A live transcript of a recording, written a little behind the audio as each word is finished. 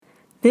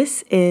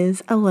This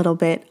is A Little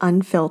Bit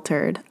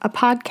Unfiltered, a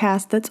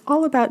podcast that's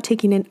all about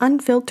taking an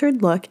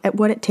unfiltered look at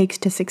what it takes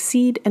to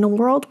succeed in a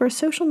world where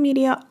social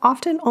media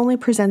often only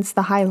presents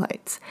the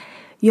highlights.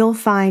 You'll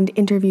find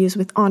interviews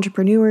with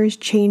entrepreneurs,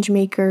 change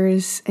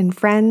makers, and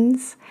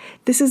friends.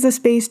 This is a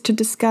space to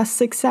discuss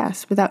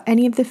success without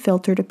any of the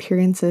filtered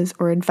appearances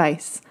or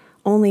advice.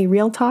 Only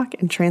real talk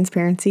and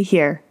transparency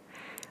here.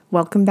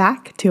 Welcome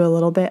back to A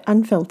Little Bit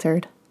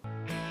Unfiltered.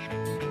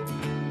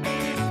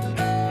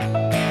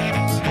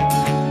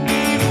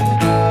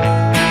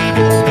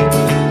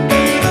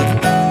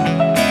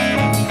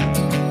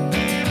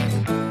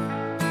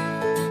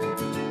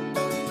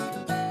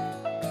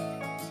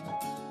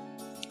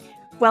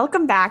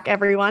 Welcome back,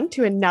 everyone,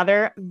 to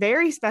another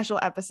very special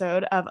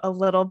episode of A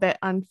Little Bit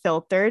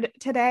Unfiltered.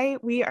 Today,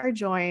 we are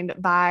joined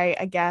by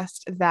a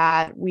guest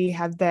that we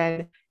have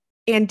been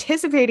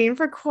anticipating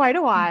for quite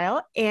a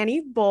while,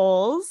 Annie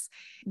Bowles.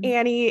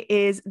 Annie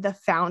is the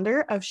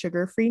founder of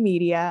Sugarfree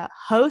Media,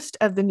 host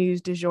of the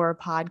News du Jour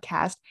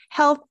podcast,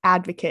 health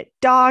advocate,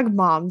 dog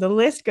mom. The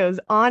list goes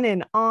on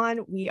and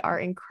on. We are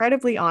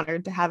incredibly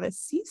honored to have a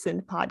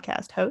seasoned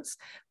podcast host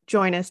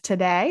join us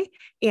today.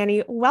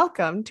 Annie,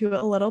 welcome to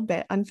A Little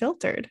Bit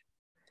Unfiltered.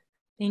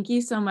 Thank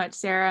you so much,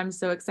 Sarah. I'm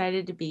so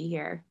excited to be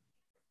here.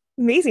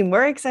 Amazing.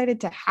 We're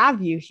excited to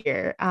have you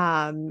here.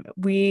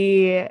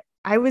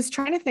 I was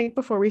trying to think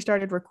before we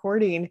started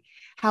recording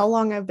how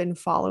long I've been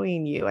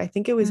following you. I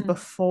think it was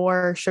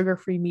before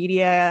Sugarfree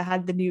Media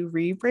had the new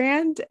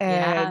rebrand,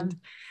 and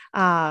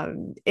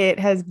it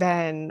has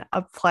been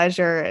a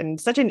pleasure and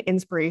such an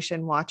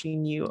inspiration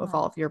watching you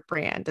evolve your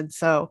brand. And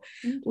so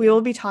we will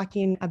be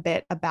talking a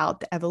bit about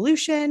the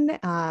evolution,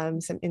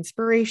 some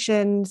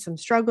inspiration, some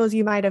struggles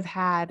you might have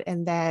had,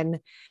 and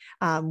then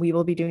we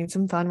will be doing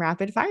some fun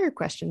rapid fire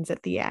questions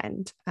at the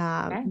end.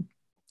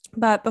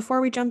 But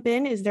before we jump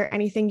in, is there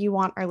anything you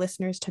want our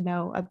listeners to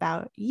know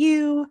about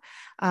you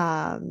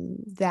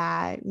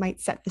that might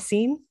set the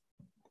scene?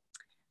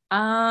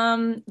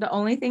 The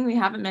only thing we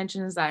haven't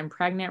mentioned is that I'm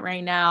pregnant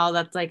right now.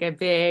 That's like a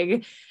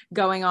big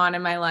going on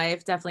in my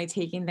life, definitely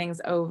taking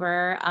things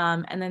over.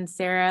 And then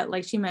Sarah,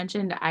 like she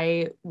mentioned,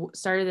 I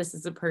started this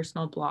as a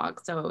personal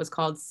blog. So it was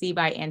called C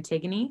by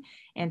Antigone.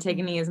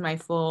 Antigone is my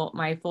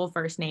full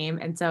first name.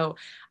 And so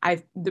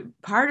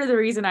part of the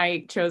reason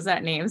I chose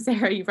that name,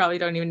 Sarah, you probably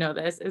don't even know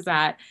this, is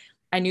that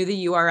I knew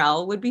the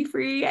URL would be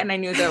free, and I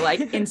knew the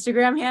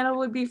Instagram handle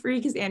would be free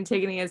because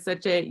Antigone is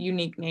such a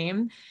unique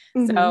name.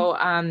 So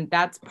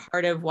that's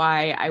part of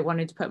why I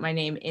wanted to put my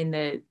name in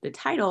the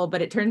title,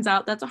 but it turns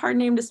out that's a hard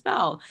name to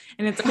spell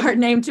and it's a hard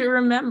name to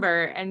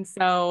remember. And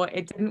so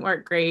it didn't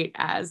work great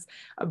as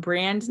a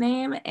brand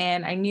name.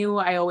 And I knew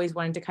I always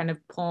wanted to kind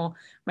of pull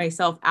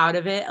myself out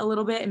of it a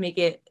little bit and make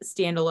it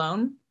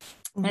standalone.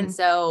 And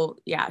so,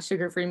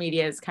 Sugarfree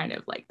Media is kind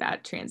of like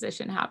that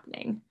transition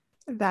happening.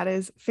 That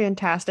is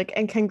fantastic.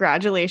 And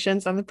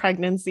congratulations on the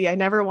pregnancy. I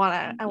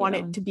want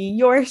it to be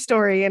your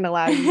story and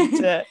allow you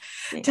to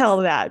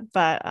tell that.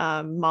 But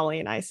Molly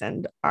and I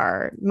send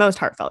our most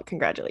heartfelt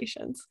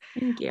congratulations.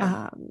 Thank you.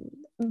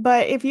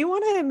 But if you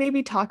want to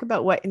maybe talk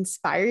about what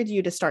inspired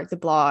you to start the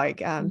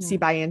blog, C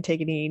by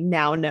Antigone,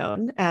 now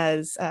known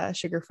as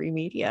Sugarfree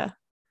Media.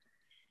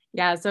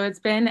 Yeah, so it's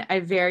been a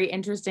very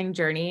interesting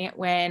journey.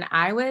 When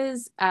I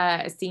was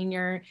a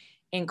senior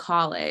in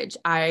college,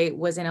 I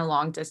was in a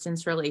long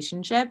distance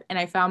relationship and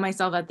I found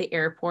myself at the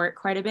airport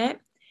quite a bit.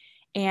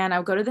 And I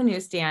would go to the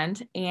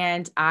newsstand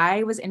and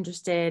I was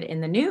interested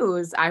in the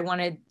news. I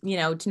wanted,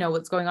 to know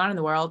what's going on in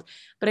the world,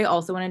 but I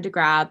also wanted to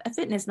grab a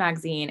fitness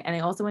magazine and I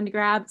also wanted to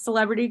grab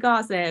celebrity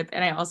gossip.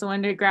 And I also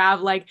wanted to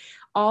grab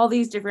all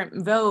these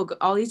different Vogue,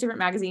 all these different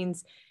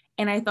magazines.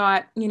 And I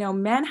thought,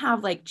 men have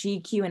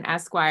GQ and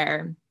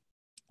Esquire.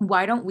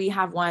 Why don't we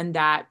have one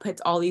that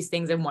puts all these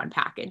things in one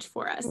package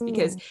for us?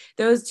 Because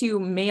those two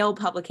male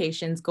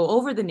publications go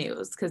over the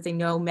news because they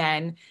know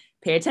men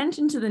pay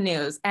attention to the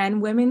news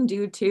and women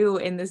do too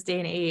in this day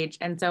and age.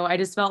 And so I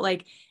just felt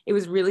like it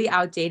was really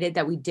outdated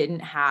that we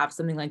didn't have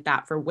something like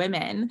that for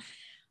women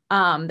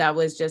that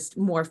was just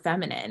more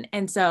feminine.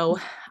 And so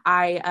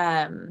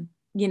I,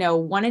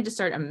 wanted to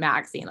start a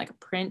magazine, like a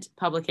print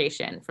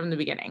publication from the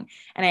beginning.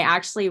 And I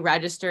actually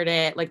registered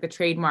it, the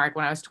trademark,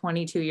 when I was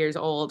 22 years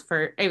old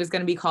it was going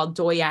to be called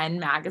Doyenne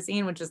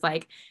Magazine, which is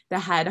the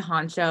head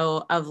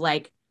honcho of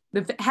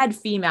the head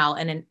female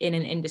in an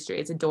industry.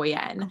 It's a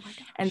doyenne.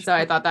 And so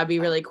I thought that'd be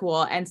really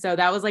cool. And so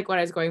that was what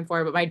I was going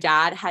for. But my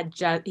dad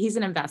he's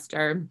an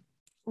investor.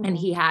 And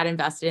he had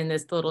invested in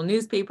this little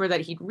newspaper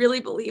that he really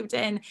believed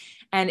in.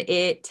 And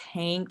it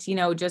tanked,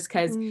 just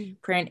because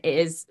print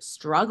is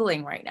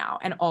struggling right now.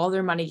 And all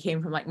their money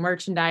came from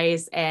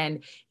merchandise.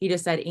 And he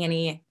just said,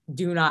 Annie,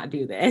 do not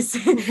do this.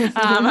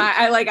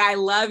 I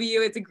love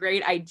you. It's a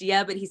great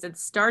idea. But he said,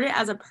 start it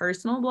as a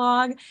personal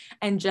blog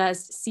and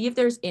just see if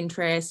there's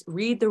interest,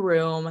 read the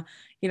room.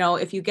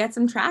 If you get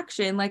some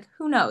traction, like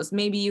who knows,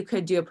 maybe you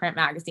could do a print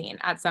magazine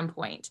at some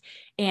point.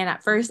 And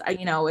at first,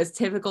 it was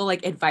typical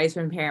like advice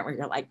from a parent where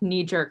you're like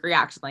knee jerk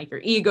reaction, like your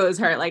ego's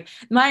hurt. Like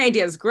my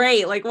idea is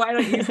great. Like, why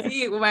don't you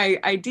see my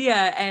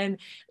idea?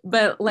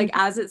 But like,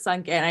 as it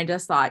sunk in, I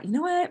just thought, you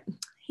know what?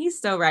 He's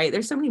so right.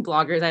 There's so many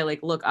bloggers I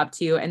like look up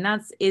to, and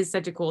is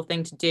such a cool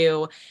thing to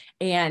do.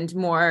 And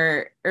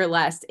more or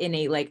less in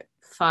a like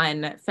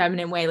fun,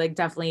 feminine way, like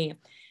definitely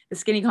the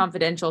Skinny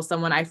Confidential,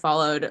 someone I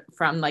followed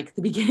from like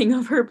the beginning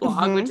of her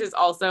blog, which is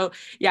also,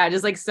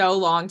 just like so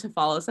long to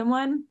follow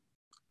someone.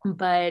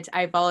 But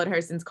I followed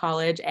her since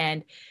college,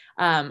 and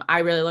I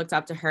really looked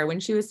up to her when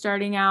she was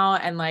starting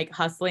out and like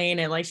hustling,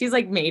 and like she's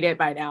like made it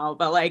by now,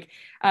 but like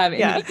in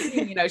the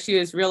beginning, she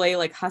was really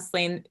like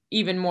hustling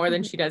even more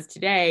than she does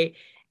today.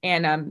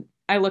 And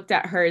I looked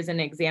at her as an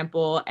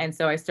example, and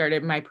so I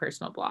started my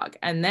personal blog.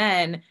 And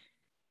then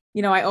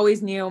I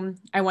always knew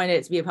I wanted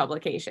it to be a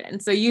publication.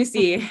 So you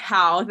see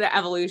how the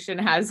evolution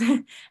has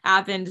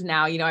happened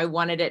now. I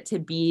wanted it to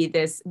be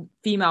this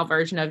female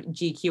version of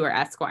GQ or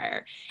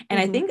Esquire. And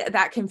I think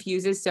that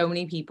confuses so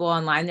many people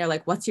online. They're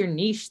like, what's your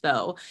niche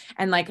though?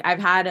 And like,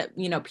 I've had,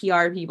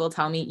 PR people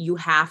tell me you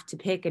have to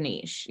pick a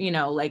niche,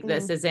 like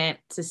this isn't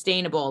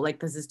sustainable. Like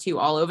this is too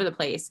all over the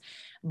place.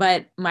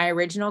 But my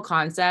original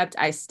concept,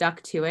 I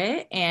stuck to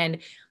it. And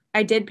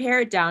I did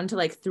pare it down to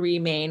like 3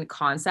 main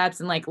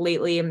concepts. And like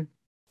lately,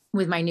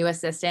 with my new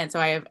assistant.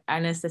 So I have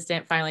an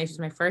assistant finally. She's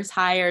my first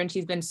hire, and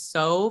she's been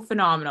so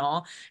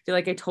phenomenal. I feel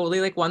like I totally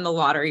like won the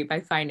lottery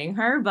by finding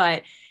her,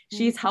 but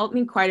she's helped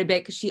me quite a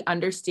bit because she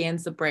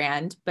understands the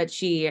brand, but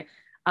she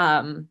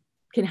can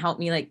help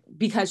me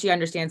because she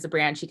understands the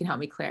brand, she can help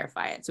me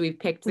clarify it. So we've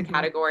picked the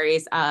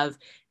categories of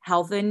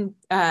health and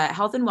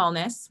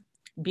wellness,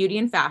 beauty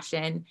and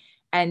fashion,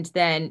 and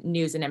then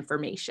news and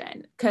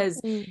information,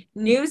 because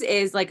news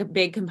is like a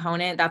big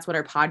component. That's what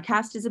our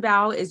podcast is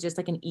about, is just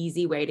like an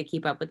easy way to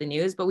keep up with the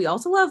news. But we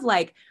also love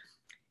like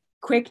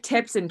quick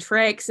tips and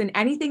tricks and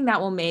anything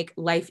that will make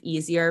life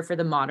easier for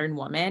the modern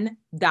woman.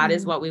 That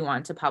is what we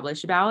want to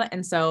publish about.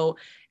 And so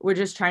we're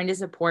just trying to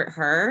support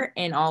her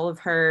in all of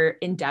her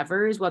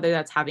endeavors, whether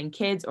that's having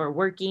kids or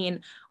working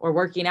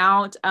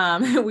out.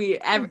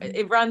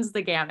 It runs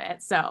the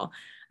gamut. So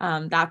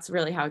that's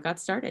really how it got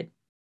started.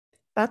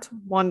 That's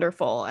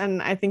wonderful.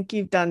 And I think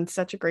you've done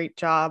such a great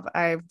job.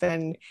 I've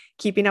been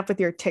keeping up with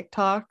your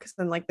TikToks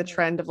and like the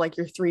trend of like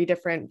your 3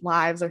 different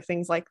lives or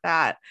things like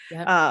that.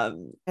 Yep.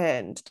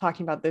 And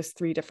talking about those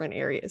 3 different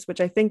areas,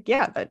 which I think,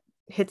 that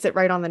hits it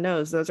right on the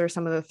nose. Those are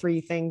some of the 3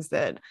 things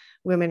that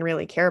women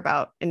really care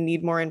about and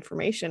need more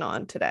information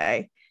on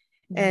today.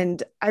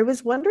 And I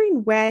was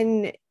wondering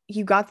when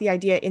you got the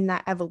idea in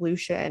that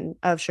evolution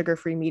of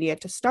Sugarfree Media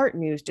to start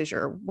News du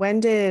Jour. When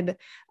did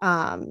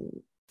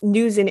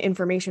news and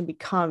information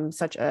become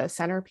such a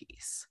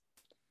centerpiece?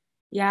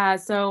 Yeah,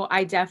 so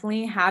I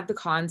definitely had the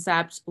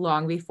concept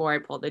long before I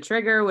pulled the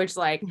trigger, which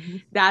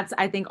that's,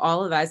 I think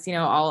all of us,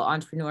 all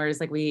entrepreneurs,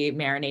 like we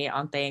marinate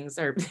on things,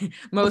 or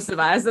most of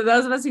us. So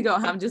those of us who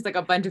don't have just like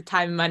a bunch of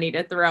time and money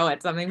to throw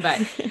at something,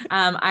 but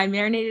I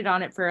marinated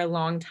on it for a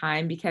long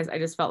time because I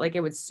just felt like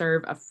it would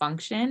serve a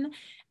function.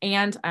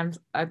 And I'm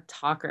a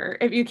talker.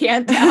 If you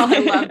can't tell, I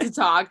love to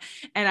talk,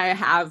 and I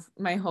have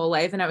my whole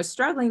life. And I was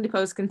struggling to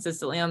post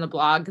consistently on the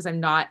blog because I'm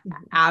not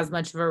as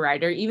much of a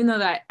writer, even though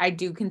that I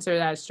do consider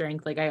that a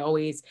strength. Like I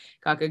always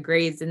got good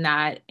grades in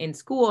that in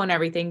school and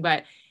everything,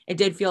 but it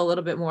did feel a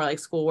little bit more like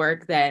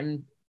schoolwork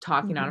than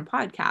talking on a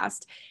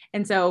podcast.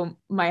 And so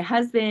my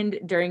husband,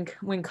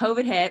 when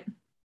COVID hit,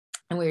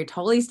 and we were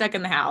totally stuck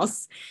in the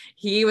house,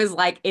 he was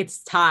like,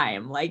 it's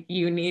time. Like,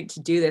 you need to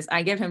do this.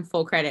 I give him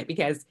full credit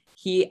because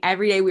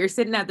every day we were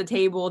sitting at the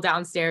table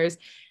downstairs,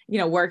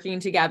 working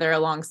together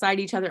alongside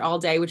each other all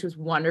day, which was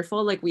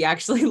wonderful. Like we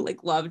actually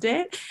loved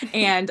it.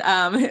 And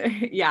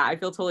I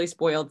feel totally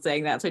spoiled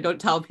saying that. So I don't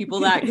tell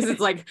people that because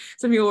it's like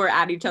some people were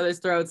at each other's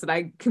throats, and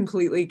I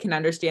completely can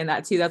understand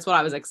that too. That's what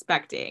I was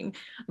expecting.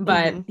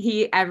 But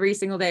he every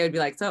single day would be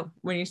like, so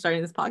when are you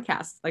starting this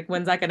podcast? Like,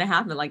 when's that going to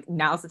happen? Like,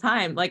 now's the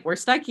time. Like, we're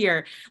stuck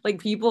here. Like,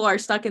 people are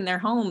stuck in their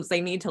homes.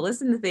 They need to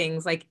listen to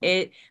things. Like,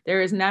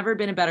 there has never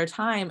been a better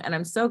time. And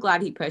I'm so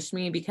glad he pushed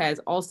me, because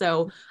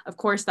also, of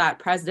course, that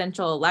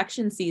presidential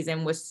election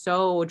season was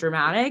so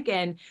dramatic.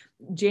 And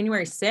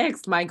January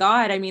 6th, my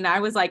God, I mean,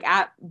 I was like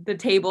at the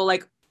table,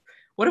 like,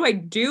 what do I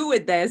do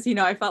with this?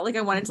 I felt like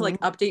I wanted to like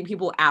update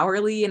people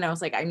hourly. And I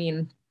was like, I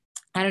mean,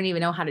 I don't even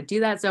know how to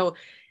do that. So,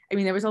 I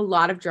mean, there was a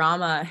lot of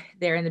drama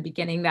there in the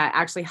beginning that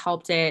actually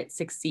helped it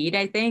succeed,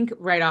 I think,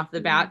 right off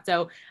the bat.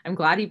 So I'm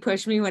glad he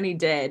pushed me when he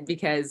did,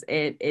 because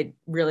it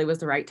really was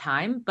the right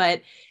time.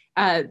 But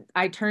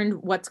I turned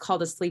what's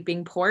called a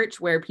sleeping porch,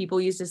 where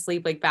people used to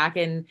sleep like back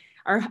in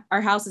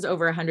our house is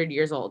over 100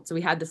 years old. So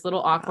we had this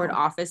little awkward Wow.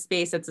 office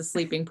space that's a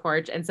sleeping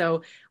porch. And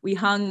so we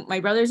hung, my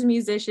brother's a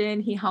musician.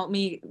 He helped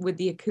me with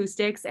the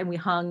acoustics, and we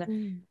hung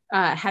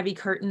Mm. heavy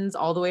curtains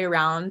all the way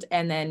around,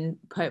 and then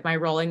put my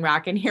rolling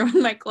rack in here with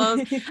my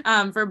clothes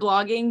for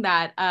blogging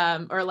that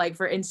or like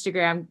for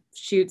Instagram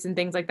shoots and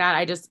things like that.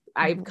 I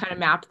Mhm. kind of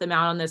mapped them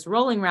out on this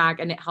rolling rack,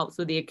 and it helps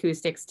with the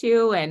acoustics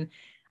too. And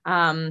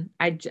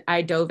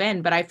I dove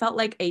in, but I felt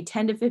like a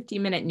 10 to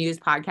 15 minute news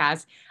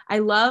podcast. I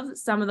love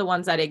some of the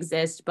ones that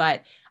exist,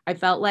 but I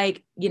felt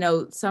like,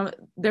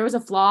 there was a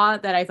flaw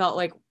that I felt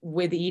like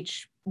with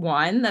each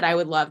one that I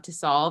would love to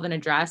solve and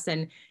address.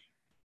 And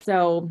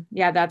so,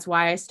 yeah, that's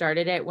why I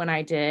started it when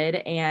I did.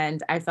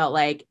 And I felt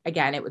like,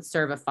 again, it would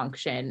serve a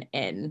function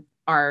in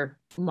our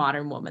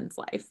modern woman's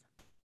life.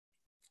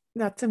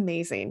 That's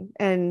amazing.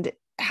 And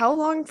how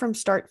long from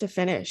start to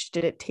finish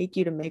did it take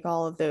you to make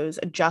all of those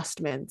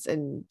adjustments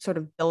and sort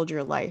of build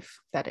your life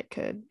that it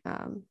could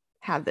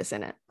have this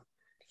in it?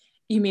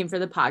 You mean for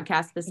the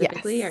podcast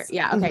specifically? Or Yes.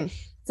 yeah, okay. Mhm.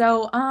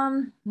 So,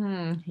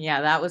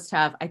 yeah, that was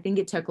tough. I think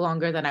it took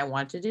longer than I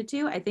wanted it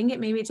to. I think it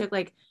maybe took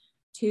like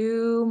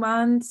 2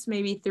 months,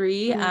 maybe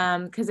three.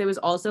 Mm. Because it was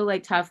also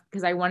like tough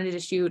because I wanted to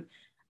shoot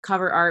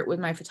cover art with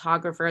my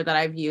photographer that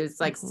I've used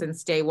like Mhm.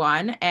 since day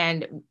one.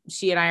 And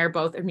she and I are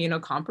both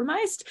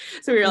immunocompromised.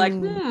 So we were like,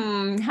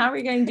 Mm. how are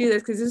we going to do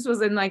this? Because this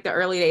was in like the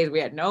early days. We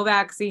had no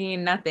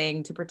vaccine,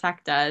 nothing to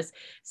protect us.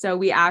 So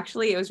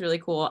it was really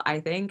cool.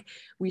 I think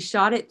we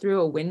shot it through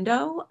a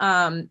window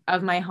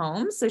of my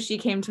home. So she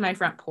came to my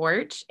front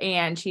porch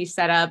and she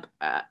set up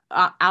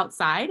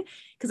outside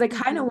because I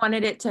kind of Mhm.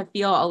 wanted it to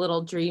feel a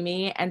little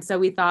dreamy. And so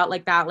we thought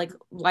like that, like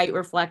light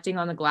reflecting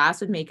on the glass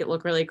would make it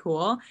look really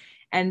cool.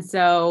 And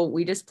so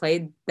we just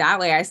played that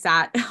way. I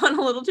sat on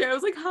a little chair. I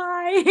was like,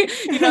 hi,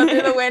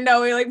 through the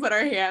window. We like put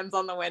our hands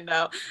on the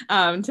window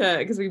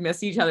because we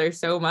miss each other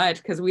so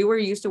much because we were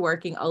used to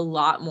working a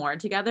lot more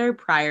together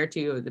prior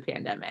to the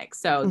pandemic.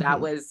 So Mhm.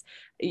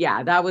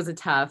 that was a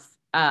tough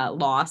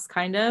loss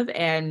kind of.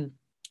 And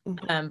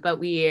Mhm. but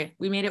we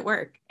made it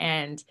work.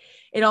 And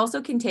it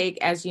also can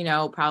take, as you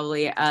know,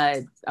 probably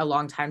a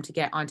long time to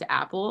get onto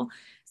Apple.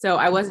 So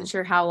I wasn't Mhm.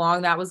 sure how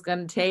long that was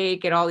going to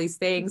take and all these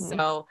things. Mhm.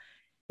 So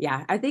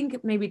yeah, I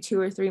think maybe 2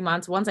 or 3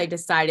 months once I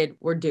decided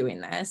we're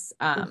doing this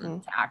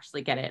Mhm. to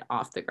actually get it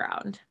off the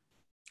ground.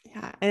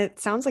 Yeah, and it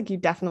sounds like you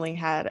definitely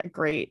had a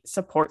great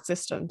support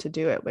system to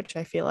do it, which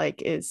I feel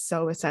like is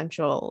so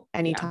essential Yeah.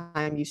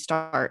 anytime you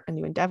start a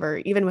new endeavor,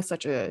 even with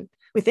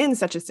within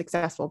such a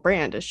successful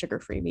brand as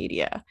Sugarfree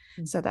Media.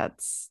 So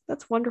that's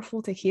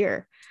wonderful to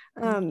hear.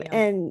 Thank you.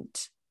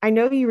 And I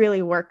know you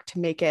really work to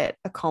make it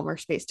a calmer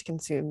space to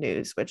consume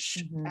news, which,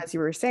 Mhm. as you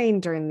were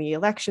saying, during the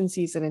election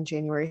season in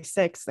January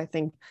 6th, I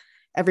think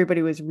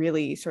everybody was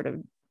really sort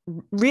of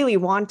really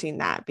wanting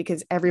that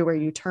because everywhere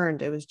you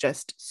turned, it was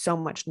just so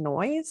much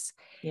noise.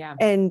 Yeah.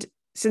 And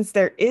since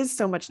there is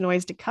so much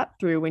noise to cut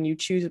through when you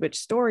choose which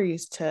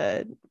stories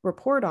to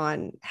report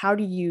on, how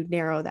do you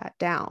narrow that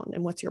down?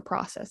 And what's your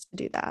process to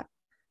do that?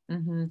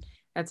 Mm-hmm.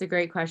 That's a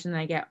great question that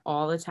I get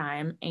all the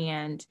time.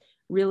 And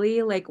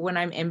really, like when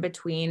I'm in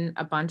between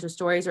a bunch of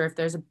stories, or if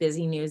there's a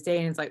busy news day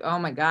and it's like, oh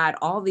my God,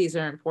 all these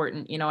are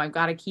important, I've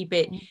got to keep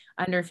it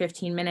under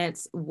 15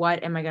 minutes.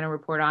 What am I going to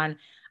report on?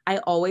 I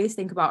always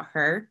think about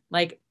her.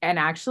 Like, and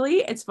actually,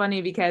 it's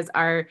funny because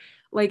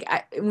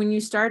when you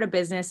start a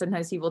business,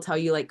 sometimes people tell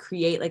you, like,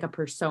 create like a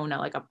persona,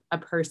 like a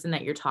person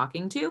that you're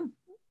talking to.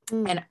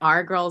 Mm. And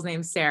our girl's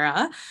named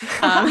Sarah.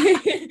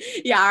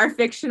 Yeah, our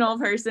fictional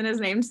person is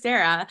named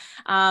Sarah.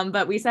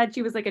 But we said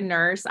she was like a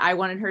nurse. I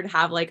wanted her to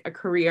have like a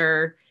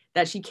career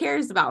that she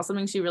cares about,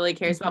 something she really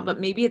cares about, Mhm. but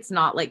maybe it's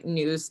not like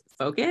news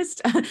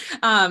focused.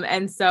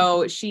 And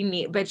so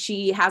but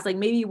she has like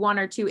maybe one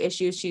or two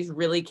issues she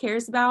really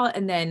cares about.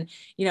 And then,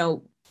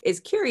 is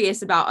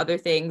curious about other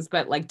things,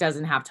 but like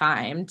doesn't have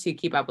time to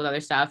keep up with other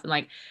stuff. And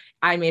like,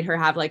 I made her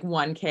have like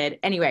one kid.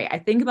 Anyway, I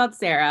think about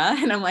Sarah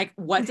and I'm like,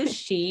 what does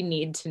she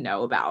need to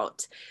know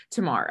about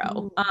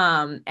tomorrow?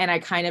 Mm. And I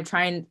kind of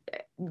try and,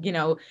 you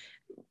know,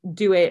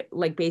 do it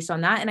like based on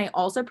that. And I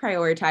also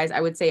prioritize,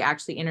 I would say,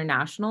 actually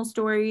international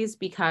stories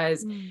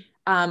because Mm.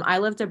 I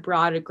lived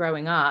abroad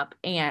growing up,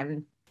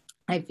 and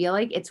I feel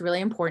like it's really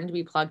important to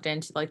be plugged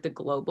into like the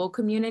global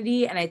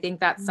community. And I think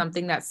that's Mm.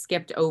 something that's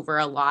skipped over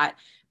a lot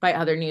by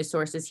other news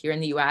sources here in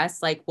the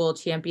US. Like we'll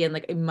champion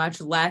like a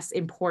much less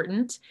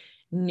important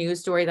news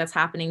story that's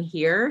happening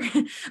here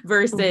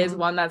versus Mhm.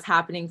 one that's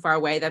happening far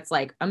away that's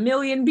like 1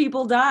 million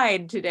people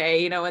died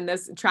today, in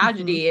this Mhm.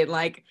 tragedy. And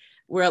like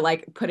we're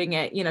like putting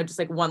it, just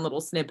like one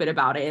little snippet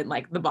about it in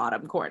like the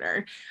bottom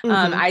corner.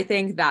 Mhm. I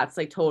think that's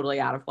like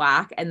totally out of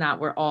whack, and that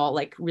we're all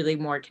like really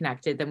more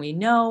connected than we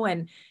know.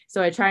 And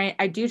so I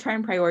do try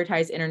and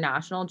prioritize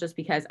international just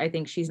because I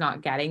think she's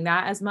not getting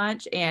that as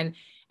much. And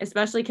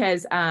especially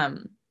because,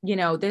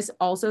 this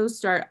also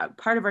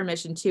part of our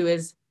mission too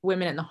is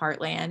women in the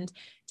heartland,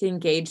 to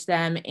engage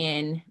them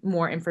in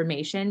more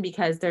information,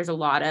 because there's a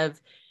lot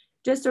of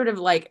just sort of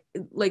like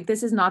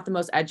this is not the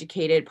most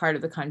educated part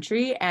of the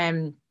country.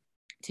 And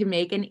to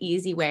make an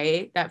easy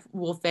way that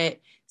will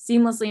fit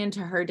seamlessly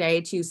into her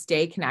day to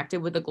stay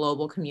connected with the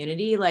global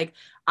community. Like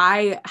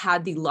I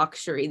had the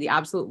luxury, the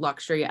absolute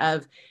luxury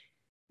of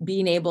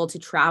being able to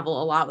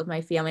travel a lot with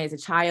my family as a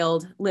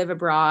child, live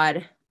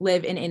abroad,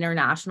 live in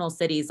international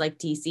cities like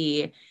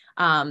DC,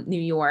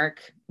 New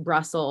York,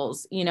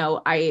 Brussels. You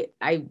know,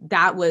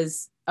 that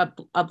was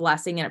a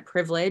blessing and a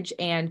privilege.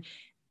 And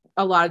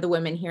a lot of the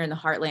women here in the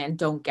heartland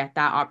don't get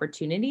that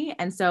opportunity.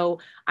 And so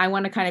I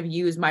want to kind of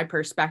use my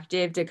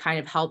perspective to kind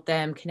of help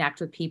them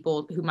connect with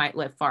people who might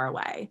live far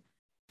away.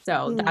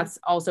 So that's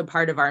also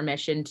part of our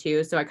mission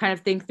too. So I kind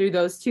of think through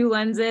those two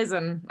lenses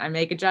and I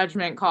make a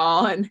judgment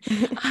call, and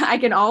I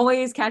can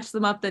always catch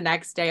them up the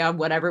next day on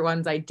whatever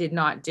ones I did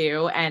not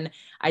do. And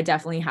I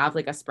definitely have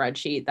like a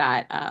spreadsheet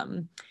that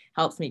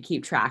helps me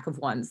keep track of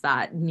ones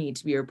that need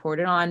to be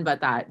reported on,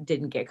 but that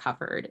didn't get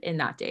covered in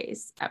that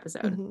day's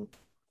episode. Mm-hmm.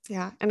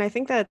 Yeah. And I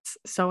think that's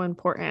so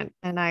important.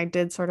 And I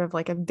did sort of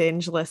like a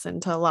binge listen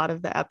to a lot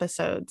of the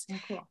episodes. Oh,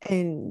 cool.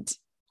 And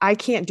I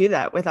can't do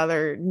that with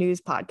other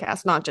news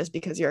podcasts, not just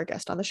because you're a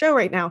guest on the show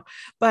right now,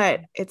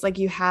 but it's like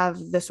you have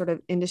the sort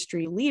of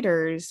industry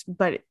leaders,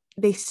 but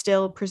they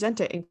still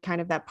present it in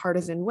kind of that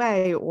partisan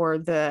way, or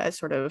the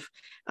sort of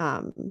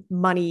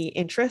money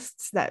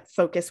interests that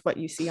focus what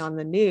you see on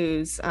the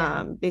news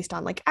based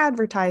on like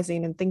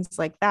advertising and things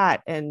like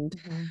that. And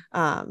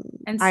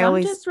and I some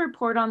always just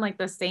report on like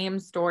the same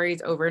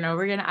stories over and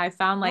over again. I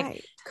found like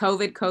right.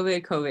 COVID.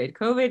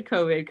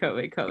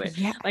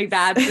 Yes. Like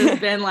that's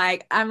just been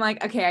like, I'm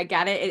like, okay, I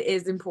get it. It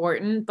is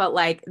important, but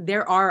like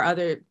there are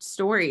other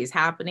stories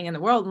happening in the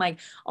world. And like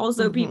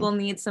also people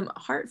need some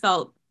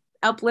heartfelt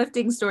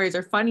uplifting stories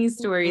or funny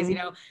stories, you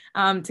know,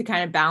 to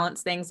kind of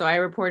balance things. So I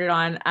reported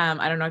on,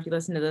 I don't know if you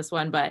listened to this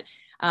one, but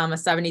a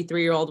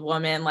 73-year-old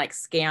woman like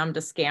scammed a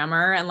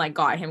scammer and like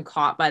got him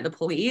caught by the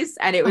police.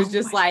 And it was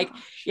just like,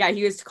 yeah,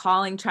 he was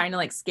calling, trying to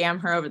like scam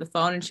her over the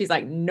phone. And she's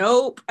like,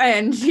 nope.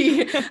 And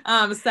she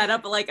set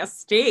up like a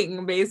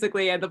sting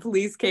basically. And the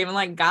police came and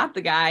like got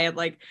the guy. And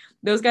like,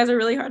 those guys are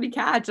really hard to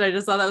catch. And I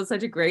just thought that was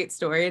such a great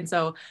story. And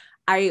so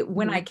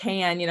when I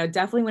can, you know,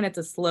 definitely when it's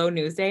a slow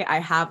news day, I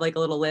have like a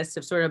little list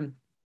of sort of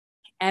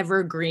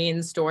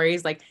evergreen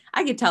stories. Like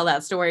I could tell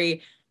that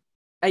story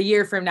a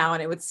year from now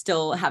and it would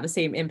still have the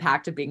same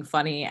impact of being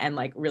funny and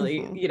like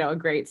really, you know, a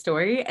great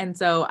story. And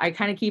so I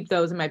kind of keep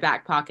those in my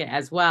back pocket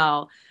as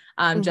well,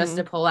 just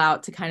to pull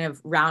out to kind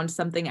of round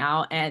something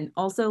out and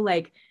also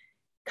like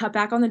cut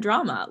back on the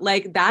drama.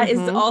 Like that is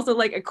also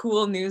like a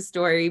cool news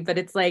story, but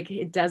it's like,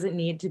 it doesn't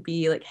need to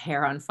be like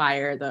hair on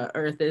fire. The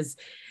earth is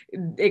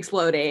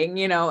exploding,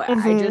 you know.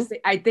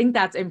 I think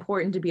that's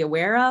important to be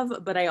aware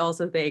of, but I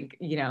also think,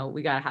 you know,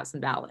 we got to have some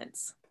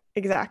balance.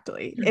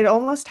 Exactly. It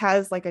almost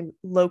has like a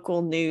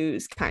local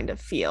news kind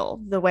of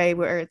feel, the way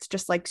where it's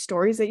just like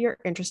stories that you're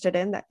interested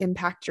in that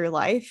impact your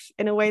life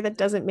in a way that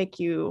doesn't make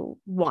you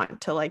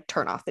want to like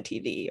turn off the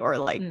TV or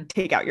like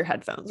take out your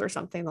headphones or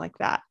something like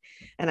that.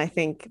 And I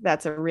think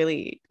that's a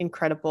really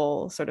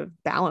incredible sort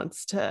of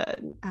balance to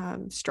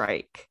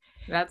strike.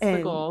 That's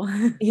the goal.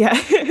 Yeah.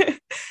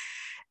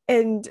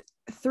 And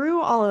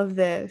through all of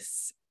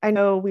this, I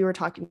know we were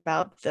talking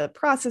about the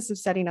process of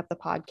setting up the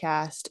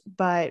podcast,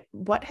 but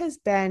what has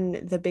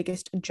been the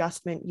biggest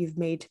adjustment you've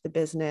made to the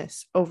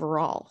business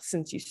overall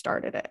since you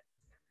started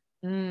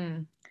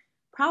it?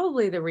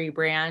 Probably the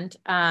rebrand.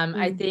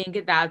 I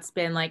think that's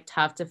been like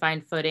tough to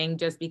find footing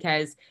just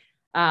because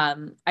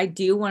I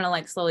do want to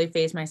like slowly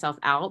phase myself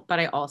out, but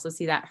I also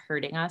see that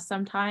hurting us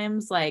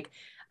sometimes. Like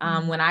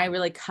when I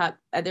really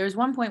there was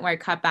one point where I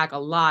cut back a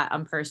lot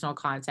on personal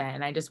content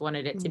and I just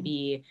wanted it to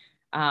be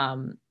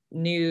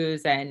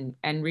news and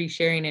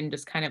resharing and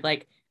just kind of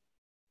like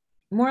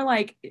more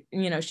like,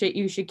 you know, shit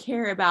you should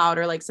care about,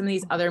 or like some of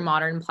these other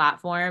modern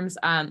platforms.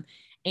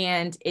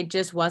 And it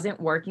just wasn't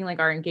working. Like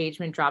our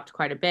engagement dropped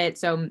quite a bit.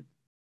 So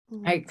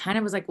I kind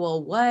of was like,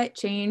 well, what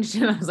changed?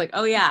 And I was like,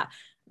 oh yeah,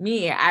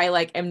 me, I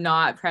like am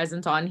not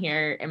present on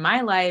here in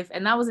my life.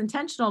 And that was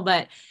intentional,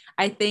 but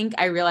I think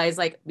I realized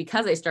like,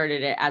 because I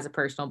started it as a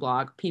personal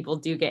blog, people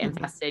do get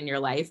invested in your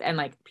life and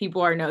like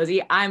people are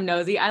nosy. I'm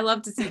nosy. I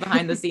love to see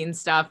behind the scenes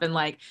stuff and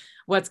like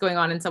what's going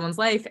on in someone's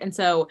life. And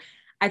so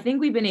I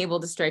think we've been able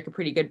to strike a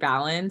pretty good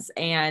balance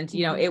and,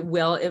 you know, it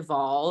will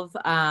evolve.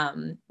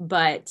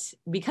 But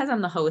because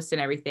I'm the host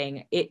and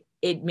everything,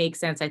 it makes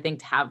sense, I think,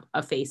 to have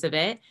a face of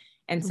it.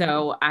 And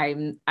so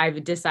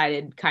I've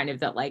decided kind of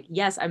that like,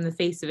 yes, I'm the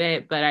face of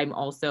it, but I'm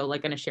also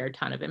like going to share a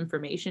ton of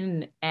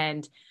information,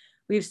 and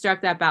we've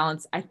struck that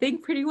balance, I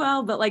think, pretty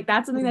well. But like,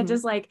 that's something that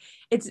just like,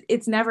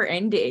 it's never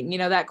ending, you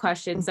know, that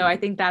question. So I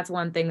think that's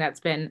one thing that's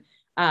been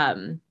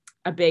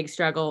a big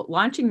struggle.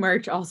 Launching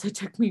merch also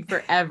took me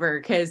forever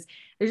because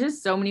there's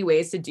just so many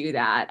ways to do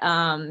that.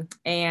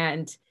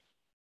 And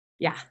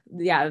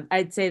yeah,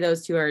 I'd say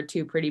those two are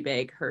two pretty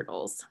big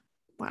hurdles.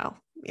 Wow.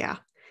 Yeah.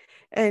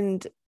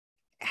 And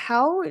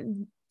how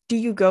do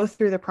you go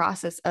through the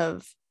process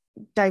of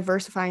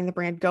diversifying the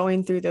brand,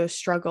 going through those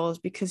struggles,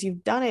 because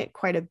you've done it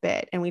quite a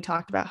bit, and we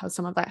talked about how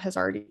some of that has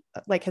already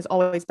like has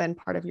always been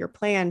part of your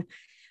plan,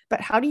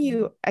 but how do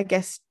you, I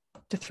guess,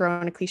 to throw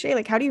in a cliche,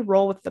 like how do you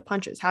roll with the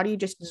punches? How do you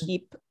just Mm.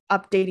 keep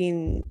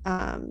updating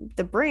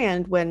the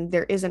brand when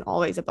there isn't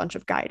always a bunch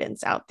of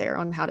guidance out there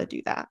on how to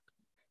do that?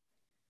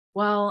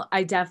 Well,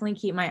 I definitely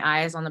keep my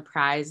eyes on the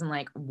prize and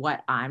like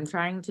what I'm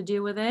trying to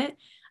do with it.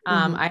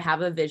 Mm-hmm. I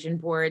have a vision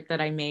board that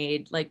I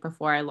made like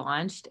before I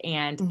launched,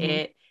 and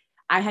Mm-hmm.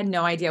 I had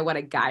no idea what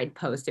a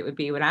guidepost it would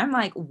be. But I'm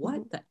like, what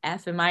Mm-hmm. the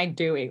F am I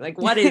doing? Like,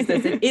 what is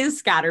this? It is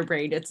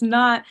scatterbrained. It's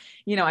not,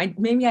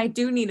 maybe I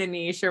do need a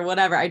niche or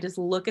whatever. I just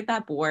look at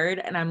that board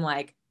and I'm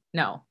like,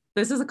 no,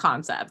 this is a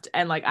concept.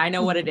 And like, I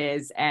know what Mm-hmm. it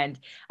is, and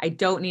I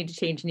don't need to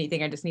change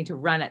anything. I just need to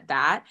run at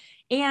that.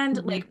 And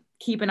Mm-hmm. like,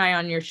 keep an eye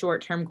on your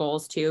short-term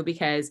goals too,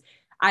 because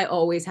I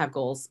always have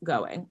goals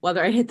going,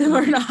 whether I hit them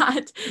or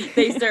not.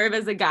 They serve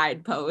as a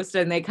guidepost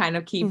and they kind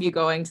of keep you Mm-hmm.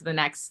 going to the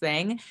next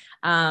thing.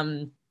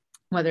 Um,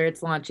 Whether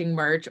it's launching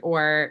merch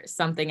or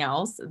something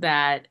else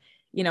that,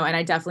 and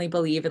I definitely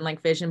believe in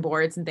like vision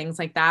boards and things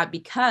like that,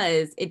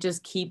 because it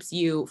just keeps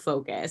you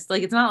focused.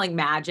 Like it's not like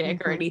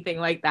magic or Mm-hmm. anything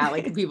like that.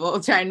 Like people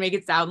try and make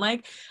it sound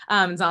like,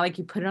 it's not like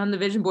you put it on the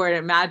vision board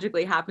and it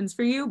magically happens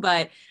for you,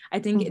 but I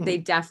think Mm-hmm. they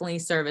definitely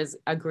serve as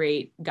a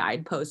great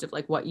guidepost of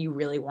like what you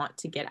really want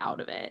to get out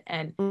of it.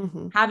 And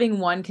Mm-hmm. having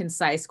one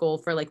concise goal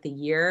for like the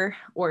year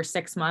or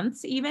 6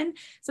 months, even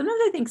sometimes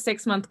I think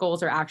 6 month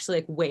goals are actually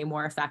like way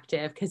more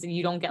effective because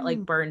you don't get like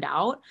burned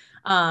out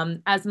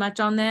as much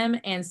on them.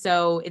 And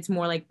so it's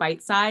more like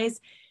bite size.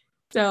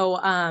 So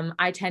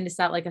I tend to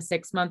set like a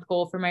 6 month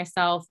goal for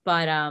myself.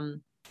 But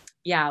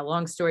yeah,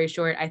 long story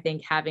short, I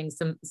think having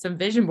some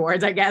vision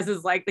boards, I guess,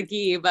 is like the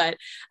key, but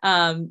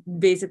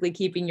basically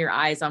keeping your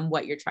eyes on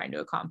what you're trying to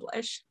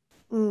accomplish.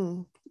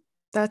 Mm.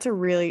 That's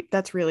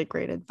really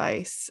great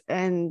advice.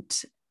 And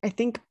I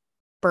think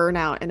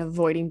burnout and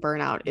avoiding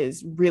burnout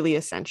is really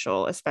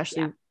essential, Yeah.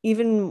 especially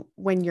even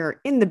when you're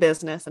in the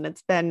business and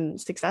it's been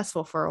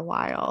successful for a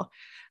while.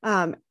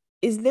 Um,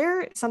 is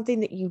there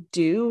something that you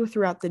do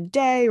throughout the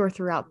day or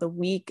throughout the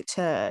week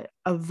to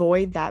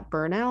avoid that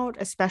burnout,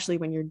 especially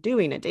when you're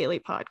doing a daily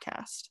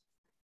podcast?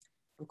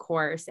 Of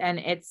course. And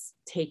it's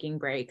taking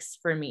breaks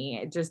for me.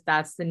 It just,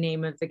 that's the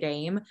name of the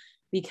game,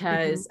 Mm-hmm.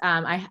 because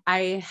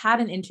I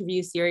had an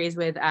interview series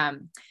with,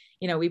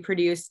 we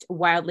produced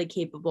Wildly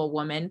Capable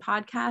Woman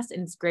podcast,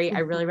 and it's great.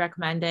 I Mm-hmm. really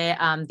recommend it.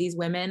 These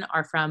women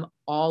are from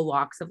all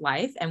walks of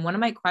life. And one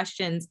of my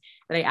questions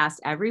that I asked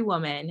every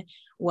woman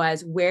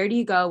was, where do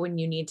you go when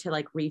you need to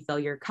like refill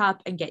your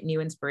cup and get new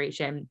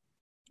inspiration?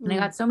 And I Mm-hmm.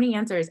 got so many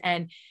answers.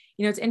 And,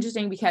 it's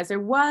interesting because there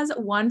was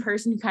one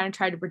person who kind of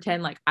tried to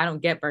pretend like I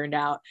don't get burned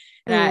out.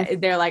 And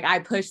they're like, I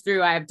push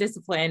through, I have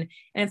discipline.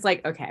 And it's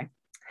like, okay,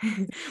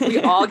 we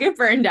all get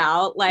burned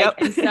out. Like, Yep.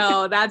 and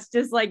so that's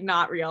just like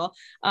not real.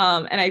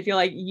 And I feel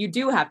like you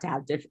do have to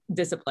have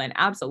discipline.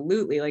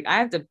 Absolutely. Like I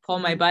have to pull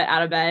my Mm-hmm. butt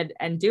out of bed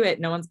and do it.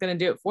 No one's going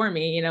to do it for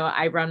me.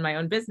 I run my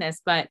own business,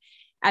 but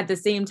at the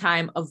same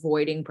time,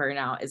 avoiding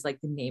burnout is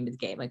like the name of the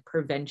game, like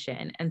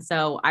prevention. And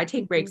so I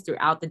take Mm-hmm. breaks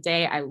throughout the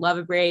day. I love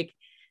a break.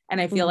 And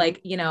I feel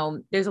Mm-hmm.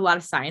 like, there's a lot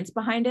of science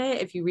behind it.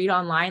 If you read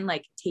online,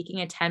 like taking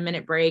a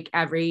 10-minute break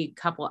every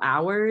couple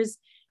hours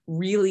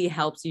really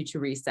helps you to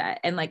reset,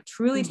 and like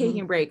truly Mm-hmm.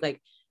 taking a break.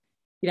 Like,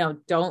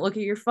 don't look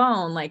at your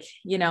phone. Like,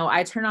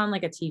 I turn on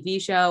like a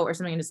TV show or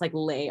something and just like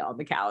lay on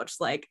the couch,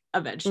 like a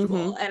Mm-hmm.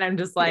 vegetable. And I'm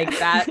just Yeah. like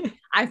that.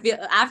 I feel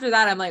after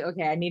that, I'm like,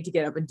 okay, I need to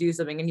get up and do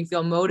something. And you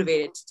feel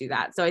motivated to do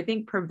that. So I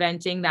think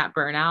preventing that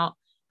burnout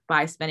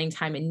by spending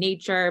time in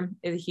nature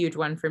is a huge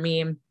one for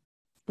me.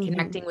 Mm-hmm.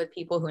 Connecting with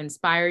people who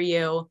inspire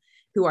you,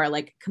 who are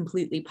like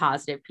completely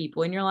positive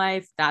people in your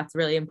life. That's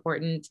really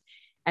important.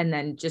 And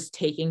then just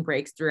taking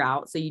breaks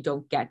throughout so you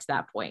don't get to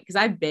that point. Cause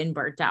I've been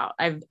burnt out.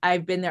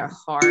 I've been there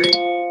hard,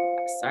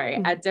 sorry,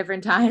 Mm-hmm. at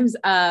different times.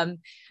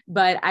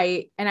 But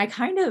I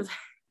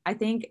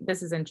think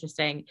this is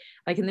interesting.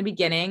 Like in the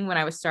beginning, when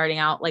I was starting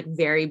out, like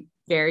very,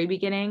 very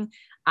beginning,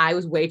 I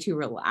was way too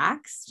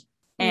relaxed.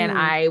 And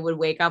Mm-hmm. I would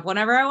wake up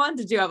whenever I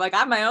wanted to. I'm like,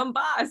 I'm my own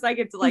boss. I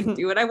get to like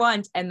do what I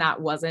want. And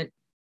that wasn't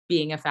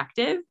being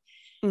effective.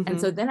 And Mm-hmm.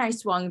 so then I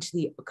swung to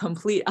the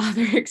complete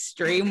other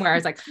extreme where I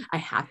was like, I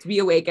have to be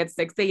awake at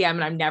 6 a.m.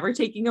 and I'm never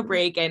taking a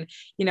break. And,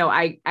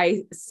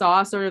 I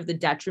saw sort of the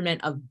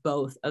detriment of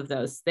both of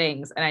those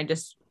things. And I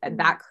just,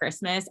 that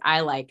Christmas, I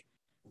like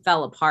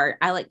fell apart.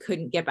 I like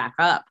couldn't get back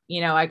up.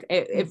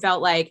 It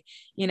felt like,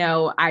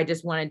 I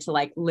just wanted to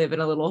like live in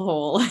a little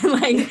hole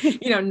and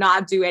like,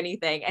 not do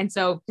anything. And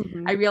so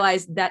Mm-hmm. I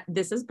realized that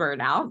this is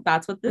burnout.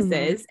 That's what this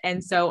Mm-hmm. is.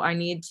 And so I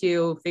need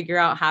to figure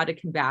out how to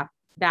combat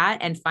that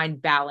and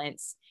find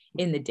balance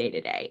in the day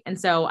to day. And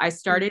so I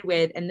started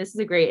with, and this is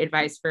a great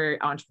advice for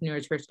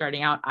entrepreneurs who are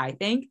starting out, I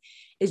think,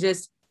 is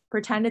just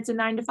pretend it's a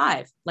 9 to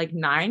 5. Like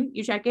 9,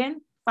 you check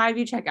in, 5,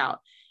 you check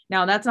out.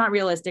 Now, that's not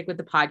realistic with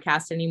the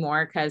podcast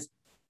anymore because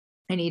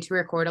I need to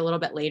record a little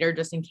bit later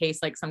just in case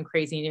like some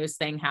crazy news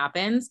thing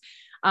happens.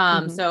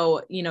 Mm-hmm.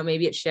 So,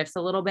 maybe it shifts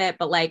a little bit,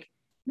 but like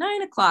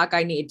 9 o'clock,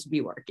 I need to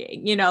be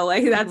working,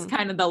 like that's Mm-hmm.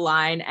 kind of the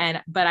line.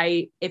 But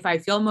if I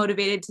feel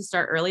motivated to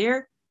start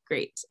earlier,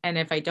 great. And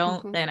if I don't,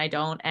 Mm-hmm. then I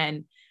don't.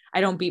 And I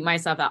don't beat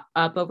myself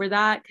up over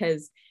that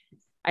because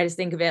I just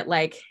think of it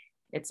like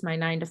it's my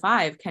 9 to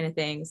 5 kind of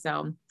thing.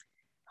 So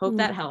hope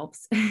that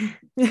helps.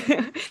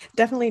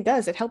 Definitely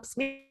does. It helps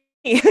me.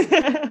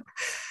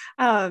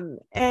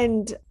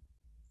 And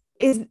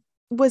is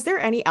was there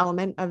any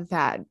element of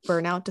that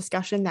burnout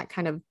discussion that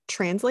kind of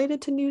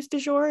translated to news du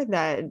jour,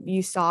 that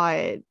you saw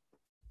it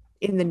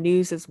in the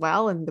news as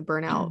well, and the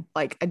burnout,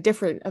 like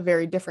a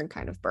very different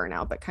kind of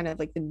burnout, but kind of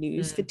like the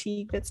news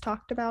fatigue that's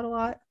talked about a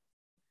lot?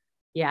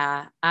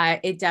 Yeah,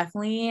 it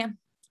definitely,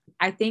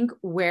 I think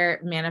where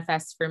it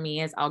manifests for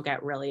me is I'll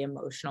get really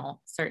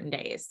emotional certain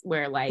days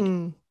where like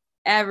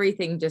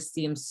everything just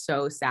seems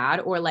so sad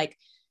or like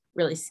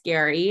really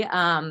scary.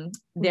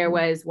 There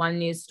was one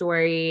news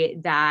story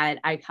that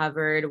I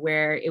covered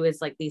where it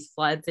was like these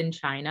floods in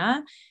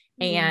China,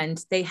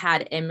 and they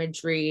had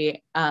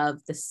imagery of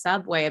the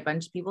subway. A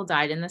bunch of people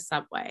died in the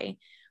subway,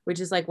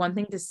 which is like one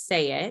thing to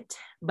say it,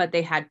 but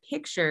they had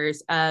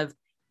pictures of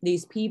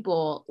these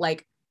people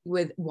like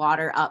with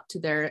water up to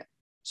their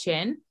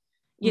chin,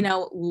 you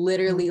know,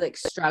 literally like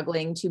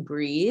struggling to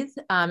breathe.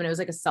 And it was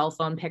like a cell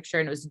phone picture,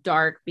 and it was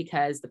dark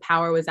because the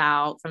power was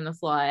out from the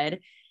flood.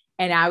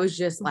 And I was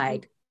just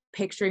like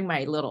picturing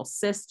my little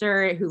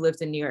sister who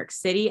lives in New York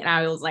City. And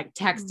I was like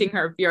texting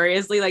her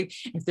furiously, like,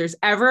 if there's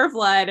ever a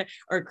flood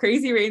or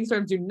crazy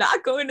rainstorm, do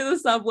not go into the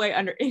subway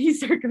under any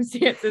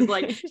circumstances.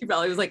 Like, she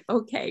probably was like,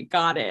 okay,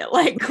 got it.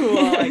 Like,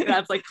 cool. Like,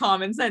 that's like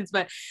common sense.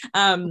 But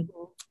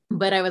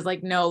I was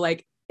like, no,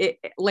 like, it,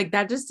 like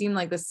that just seemed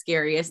like the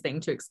scariest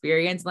thing to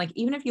experience. Like,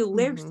 even if you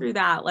lived through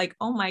that, like,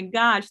 oh my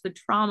gosh, the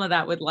trauma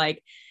that would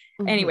like,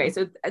 anyway,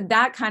 so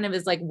that kind of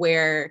is like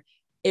where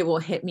it will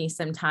hit me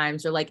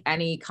sometimes, or like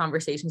any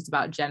conversations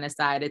about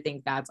genocide. I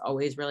think that's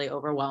always really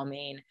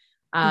overwhelming.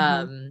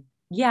 Yeah.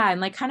 And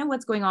like kind of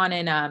what's going on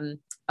in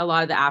a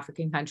lot of the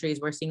African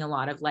countries, we're seeing a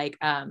lot of like,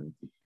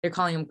 they're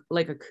calling them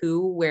like a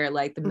coup where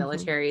like the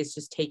military is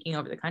just taking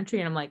over the country.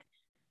 And I'm like,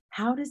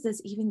 how does this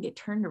even get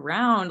turned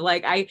around?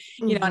 Like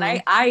you know, and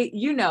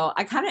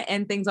I kind of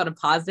end things on a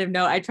positive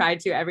note. I try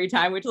to every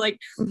time, which like,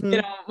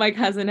 you know, my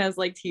cousin has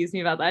like teased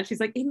me about that. She's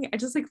like, Amy, I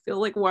just like feel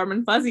like warm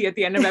and fuzzy at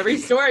the end of every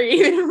story,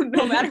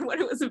 no matter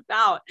what it was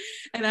about.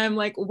 And I'm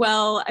like,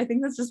 well, I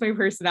think that's just my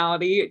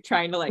personality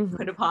trying to like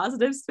put a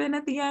positive spin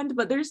at the end,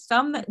 but there's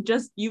some that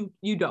just, you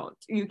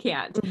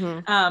can't,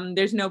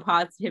 there's no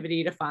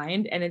positivity to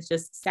find, and it's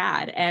just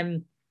sad.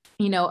 And,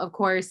 you know, of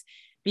course,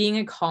 being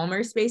a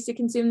calmer space to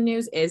consume the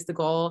news is the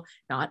goal,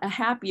 not a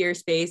happier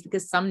space,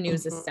 because some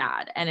news is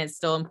sad and it's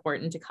still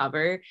important to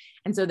cover.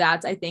 And so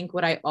that's, I think,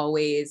 what I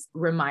always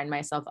remind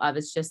myself of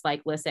is just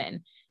like,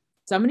 listen,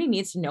 somebody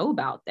needs to know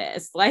about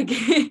this. Like,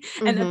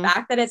 and the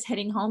fact that it's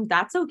hitting home,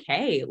 that's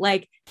okay.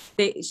 Like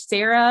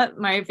Sarah,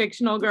 my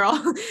fictional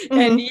girl,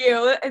 and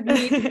you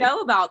need to know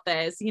about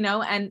this, you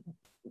know, and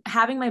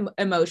having my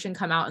emotion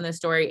come out in the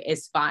story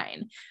is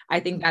fine.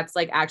 I think that's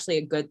like actually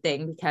a good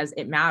thing because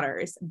it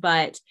matters.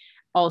 But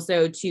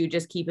also to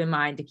just keep in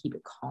mind to keep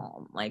it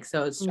calm. Like,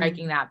 so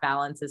striking that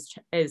balance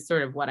is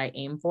sort of what I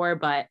aim for,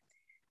 but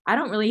I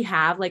don't really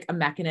have like a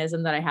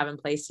mechanism that I have in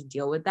place to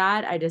deal with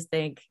that. I just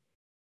think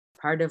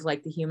part of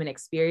like the human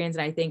experience.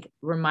 And I think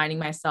reminding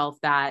myself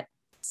that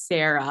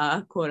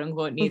Sarah, quote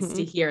unquote, needs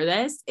to hear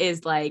this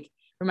is like,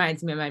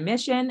 reminds me of my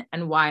mission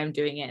and why I'm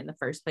doing it in the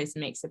first place,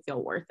 and makes it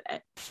feel worth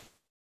it.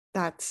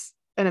 That's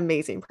an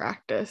amazing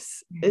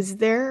practice. Is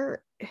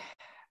there,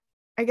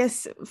 I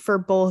guess, for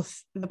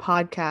both the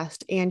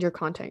podcast and your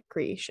content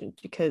creation,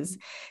 because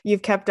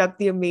you've kept up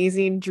the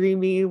amazing,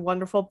 dreamy,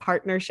 wonderful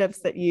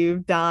partnerships that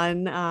you've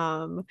done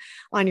on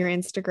your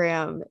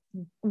Instagram,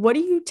 what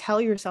do you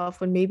tell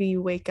yourself when maybe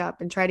you wake up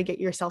and try to get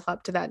yourself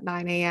up to that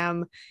 9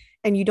 a.m.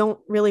 and you don't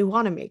really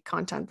want to make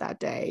content that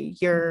day?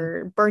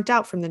 You're burnt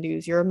out from the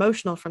news. You're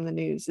emotional from the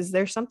news. Is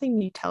there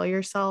something you tell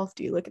yourself?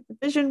 Do you look at the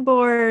vision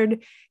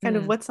board? Kind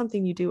of what's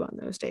something you do on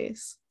those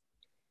days?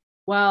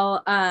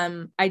 Well,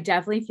 I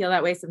definitely feel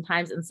that way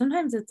sometimes. And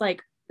sometimes it's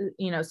like,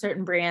 you know,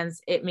 certain brands,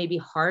 it may be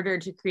harder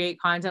to create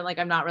content. Like,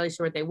 I'm not really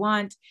sure what they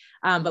want.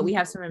 But we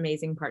have some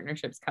amazing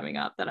partnerships coming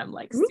up that I'm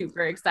like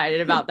super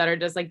excited about that are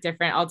just like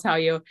different. I'll tell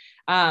you,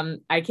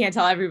 I can't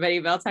tell everybody,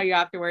 but I'll tell you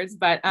afterwards.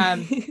 But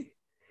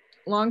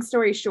long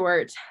story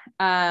short,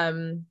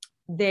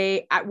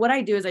 what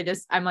I do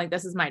is I'm like,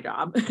 this is my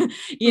job.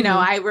 You know,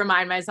 I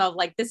remind myself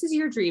like, this is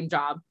your dream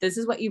job. This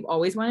is what you've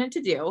always wanted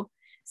to do.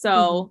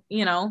 So,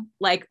 you know,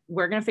 like,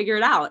 we're going to figure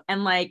it out.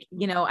 And like,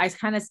 you know, I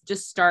kind of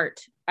just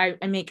start, I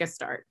make a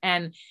start.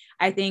 And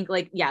I think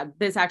like, yeah,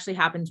 this actually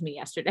happened to me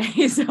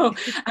yesterday. So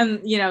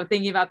I'm, you know,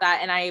 thinking about that.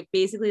 And I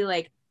basically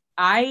like,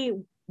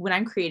 when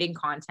I'm creating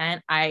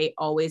content, I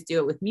always do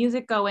it with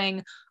music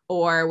going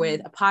or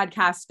with a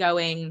podcast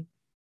going.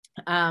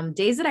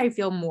 Days that I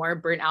feel more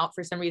burnt out,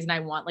 for some reason,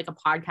 I want like a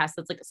podcast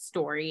that's like a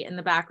story in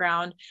the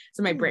background.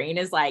 So my brain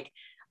is like,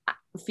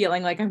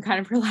 feeling like I'm kind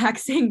of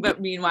relaxing,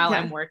 but meanwhile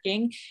I'm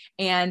working.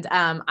 And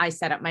I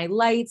set up my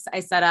lights,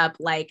 I set up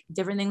like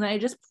different things, that I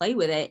just play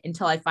with it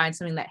until I find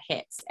something that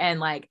hits. And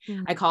like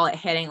I call it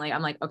hitting. Like,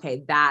 I'm like,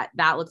 okay,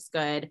 that looks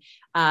good.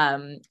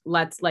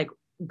 Let's like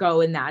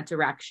go in that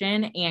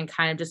direction and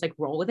kind of just like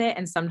roll with it.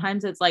 And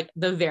sometimes it's like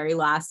the very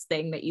last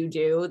thing that you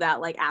do that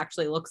like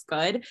actually looks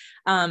good.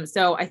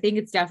 So I think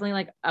it's definitely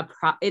like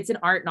it's an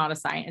art, not a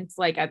science,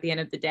 like at the end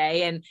of the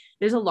day. And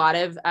there's a lot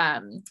of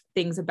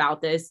things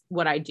about this,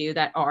 what I do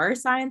that are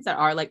science, that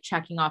are like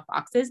checking off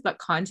boxes, but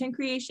content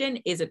creation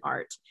is an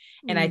art.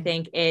 And I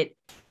think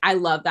I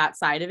love that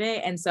side of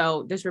it. And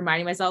so just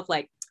reminding myself,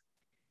 like,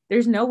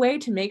 there's no way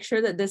to make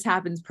sure that this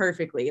happens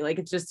perfectly. Like,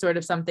 it's just sort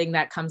of something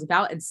that comes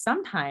about. And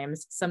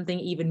sometimes something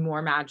even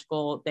more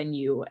magical than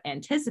you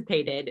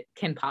anticipated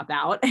can pop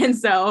out. And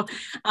so,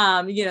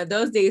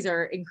 those days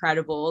are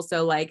incredible.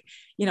 So like,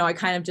 I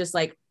kind of just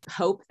like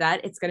hope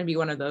that it's going to be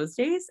one of those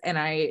days, and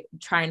I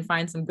try and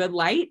find some good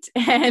light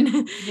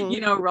and,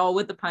 roll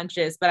with the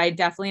punches. But I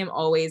definitely am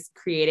always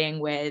creating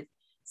with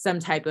some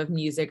type of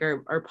music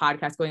or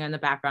podcast going on in the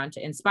background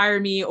to inspire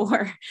me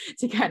or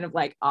to kind of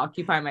like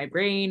occupy my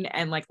brain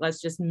and like,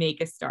 let's just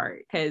make a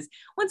start. Because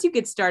once you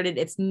get started,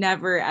 it's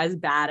never as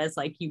bad as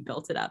like you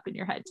built it up in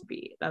your head to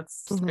be.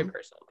 That's my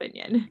personal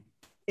opinion.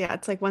 Yeah,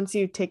 it's like once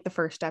you take the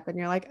first step and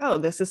you're like, oh,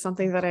 this is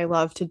something that I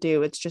love to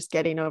do. It's just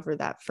getting over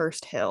that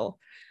first hill.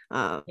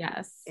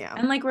 Yes. Yeah.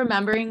 And like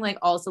remembering like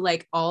also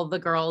like all the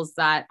girls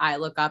that I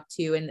look up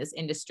to in this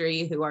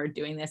industry who are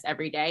doing this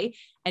every day,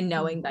 and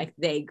knowing like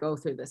they go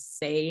through the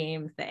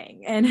same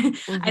thing. And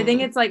I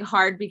think it's like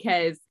hard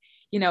because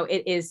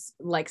it is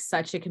like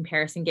such a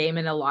comparison game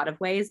in a lot of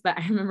ways. But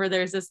I remember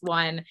there's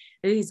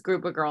these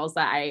group of girls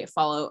that I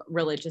follow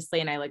religiously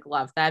and I like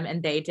love them.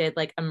 And they did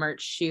like a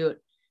merch shoot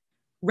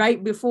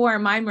right before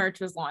my merch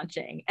was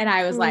launching. And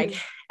I was like,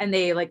 and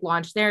they like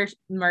launched their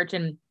merch,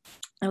 and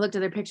I looked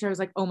at their picture. I was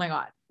like, oh my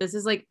God, this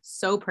is like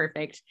so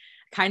perfect.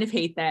 I kind of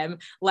hate them.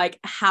 Like,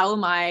 how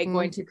am I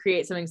going to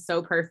create something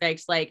so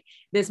perfect? Like,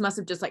 this must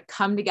have just like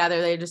come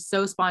together. They're just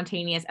so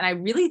spontaneous. And I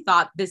really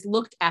thought this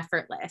looked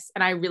effortless.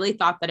 And I really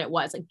thought that it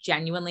was like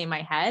genuinely in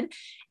my head.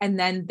 And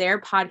then their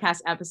podcast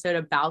episode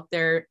about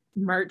their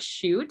merch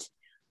shoot,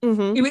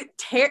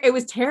 it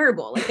was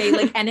terrible. Like, they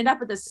like ended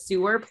up at the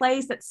sewer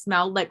place that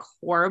smelled like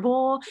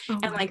horrible.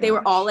 And like, they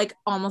were all like,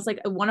 almost like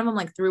one of them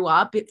like threw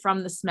up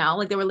from the smell.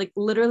 Like, they were like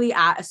literally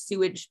at a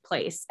sewage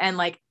place. And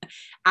like,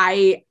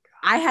 I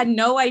had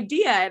no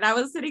idea. And I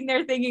was sitting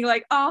there thinking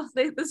like, oh,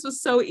 this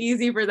was so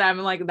easy for them.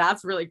 And like,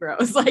 that's really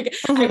gross. Like,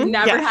 I've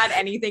never had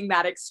anything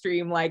that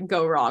extreme, like,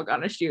 go wrong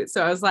on a shoot.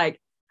 So I was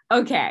like,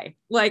 okay,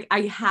 like,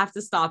 I have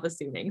to stop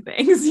assuming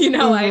things,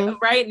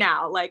 right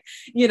now, like,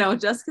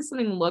 just because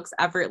something looks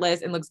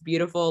effortless and looks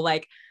beautiful,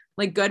 like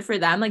good for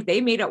them. Like, they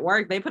made it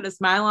work. They put a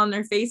smile on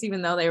their face,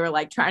 even though they were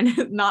like trying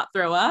to not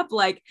throw up.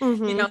 Like,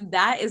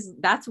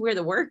 that's where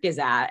the work is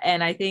at.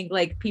 And I think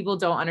like people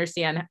don't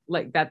understand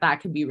like that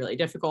can be really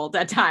difficult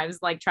at times,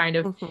 like trying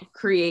to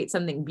create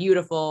something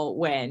beautiful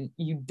when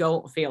you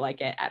don't feel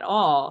like it at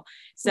all.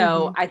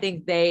 So I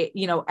think they,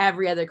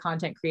 every other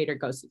content creator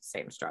goes through the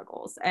same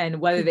struggles,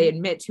 and whether they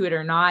admit to it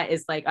or not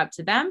is like up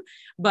to them.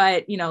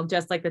 But,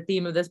 just like the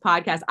theme of this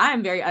podcast, I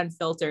am very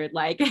unfiltered.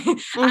 Like,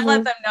 I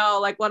let them know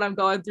like what I'm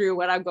going through,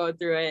 when I'm going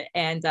through it.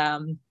 And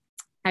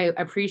I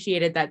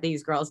appreciated that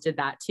these girls did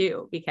that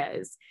too,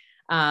 because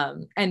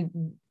and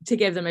to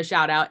give them a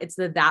shout out, it's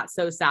the That's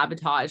So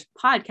Sabotage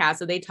podcast.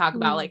 So they talk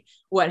about like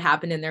what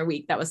happened in their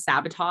week that was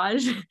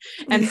sabotage.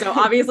 And so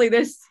obviously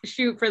this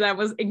shoot for them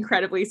was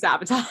incredibly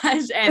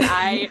sabotage. And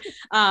I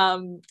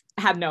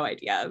had no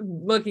idea.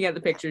 Looking at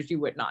the pictures, you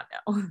would not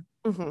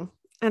know.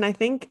 And I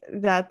think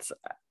that's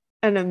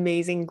an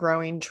amazing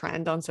growing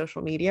trend on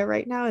social media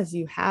right now, is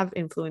you have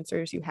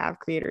influencers, you have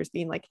creators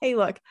being like, hey,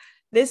 look,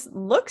 this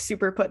looks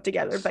super put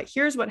together, but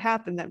here's what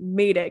happened that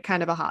made it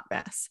kind of a hot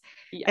mess.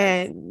 Yes.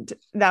 And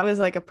that was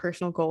like a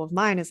personal goal of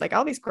mine, is like,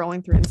 I'll be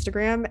scrolling through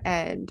Instagram,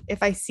 and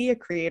if I see a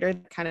creator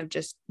that kind of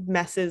just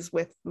messes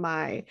with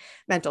my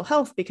mental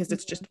health because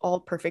it's just all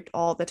perfect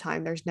all the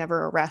time, there's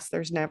never a rest,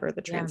 there's never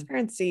the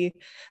transparency,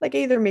 like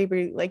either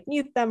maybe like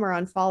mute them or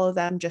unfollow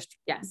them, just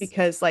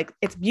because like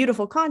it's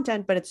beautiful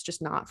content, but it's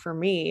just not for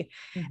me.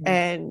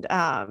 And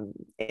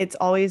it's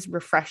always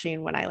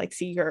refreshing when I like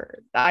see your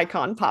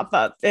icon pop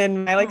up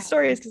in my like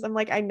stories, because I'm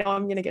like, I know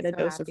I'm gonna get a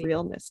dose of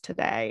realness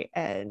today.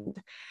 And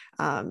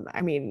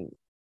I mean,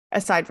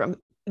 aside from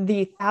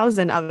the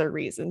 1,000 other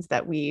reasons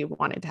that we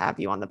wanted to have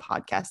you on the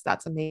podcast,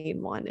 that's a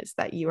main one, is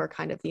that you are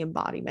kind of the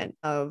embodiment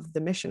of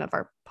the mission of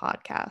our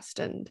podcast.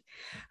 And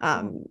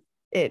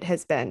it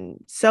has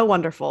been so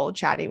wonderful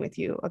chatting with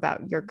you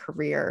about your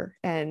career.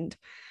 And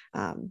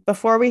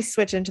before we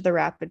switch into the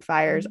rapid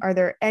fires, are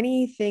there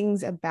any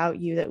things about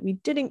you that we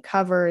didn't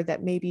cover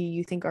that maybe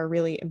you think are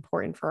really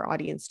important for our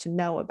audience to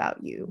know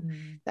about you?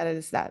 That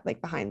is that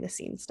like behind the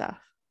scenes stuff.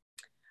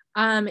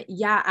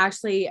 Yeah,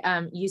 actually,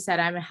 you said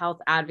I'm a health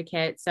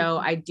advocate. So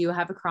I do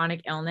have a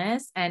chronic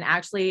illness, and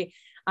actually,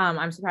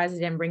 I'm surprised I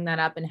didn't bring that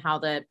up and how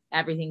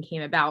everything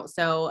came about.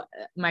 So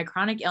my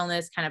chronic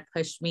illness kind of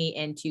pushed me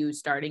into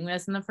starting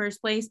this in the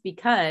first place,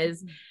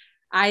 because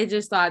I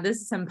just thought this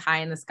is some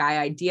pie in the sky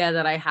idea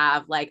that I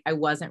have. Like, I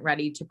wasn't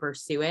ready to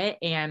pursue it.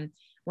 And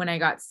when I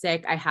got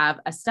sick, I have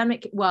a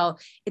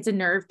it's a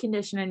nerve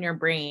condition in your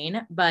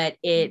brain, but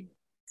it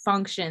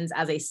functions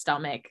as a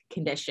stomach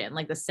condition.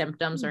 Like the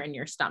symptoms are in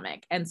your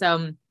stomach. And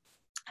so,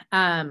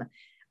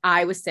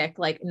 I was sick,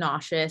 like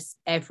nauseous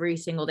every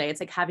single day.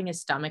 It's like having a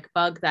stomach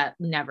bug that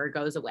never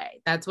goes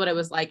away. That's what it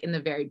was like in the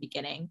very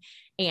beginning.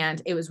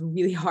 And it was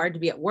really hard to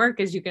be at work,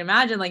 as you can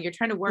imagine. Like you're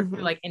trying to work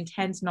through like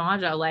intense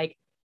nausea. Like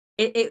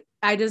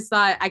I just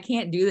thought, I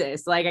can't do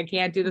this. Like I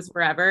can't do this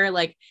forever.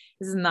 Like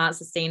this is not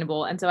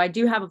sustainable. And so I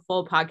do have a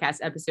full podcast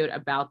episode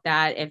about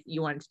that if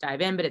you wanted to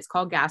dive in, but it's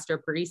called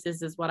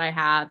gastroparesis is what I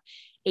have.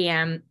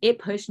 And it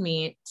pushed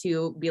me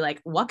to be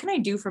like, what can I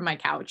do from my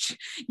couch?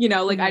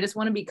 Like I just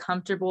want to be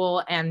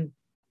comfortable and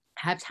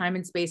have time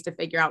and space to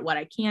figure out what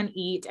I can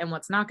eat and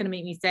what's not going to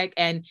make me sick.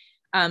 And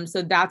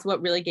so that's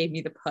what really gave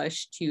me the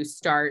push to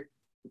start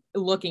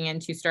looking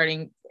into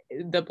starting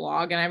the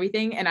blog and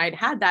everything. And I'd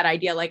had that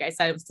idea, like I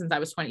said, since I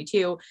was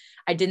 22.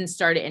 I didn't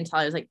start it until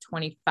I was like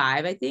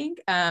 25, I think,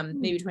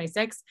 maybe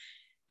 26.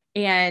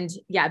 And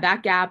yeah,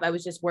 that gap, I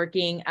was just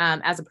working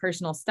as a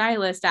personal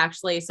stylist,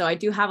 actually. So I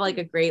do have like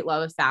a great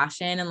love of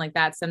fashion. And like,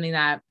 that's something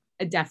that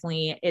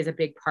definitely is a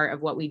big part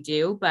of what we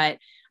do. But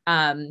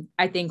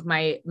I think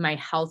my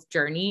health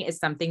journey is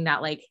something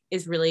that like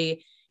is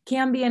really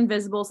can be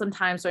invisible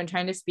sometimes. So I'm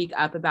trying to speak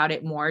up about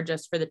it more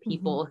just for the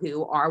people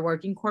who are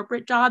working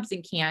corporate jobs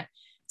and can't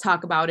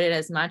talk about it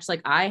as much.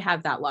 Like I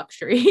have that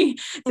luxury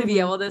to be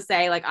able to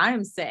say like,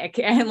 I'm sick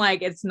and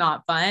like, it's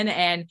not fun.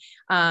 And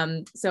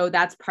so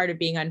that's part of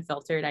being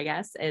unfiltered, I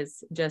guess,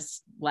 is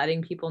just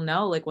letting people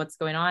know like what's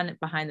going on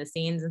behind the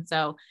scenes. And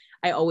so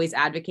I always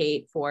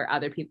advocate for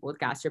other people with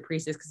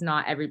gastroparesis because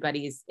not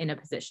everybody's in a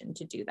position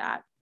to do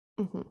that.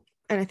 And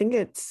I think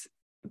it's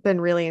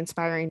been really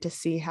inspiring to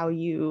see how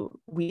you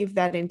weave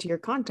that into your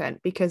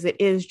content, because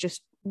it is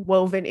just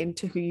woven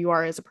into who you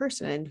are as a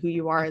person and who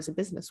you are as a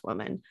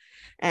businesswoman.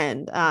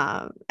 And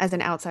as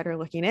an outsider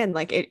looking in,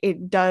 like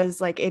it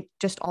does, like it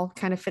just all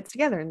kind of fits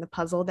together in the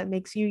puzzle that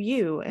makes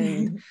you.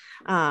 And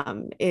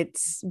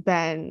it's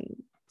been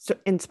so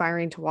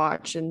inspiring to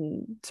watch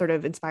and sort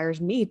of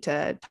inspires me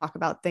to talk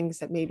about things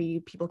that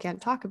maybe people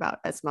can't talk about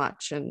as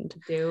much. And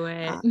do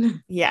it.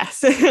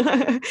 Yes.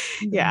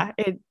 Yeah,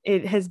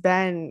 it has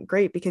been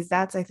great, because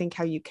that's, I think,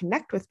 how you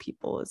connect with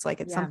people. Is like,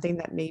 it's something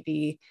that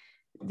maybe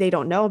they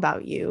don't know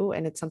about you,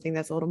 and it's something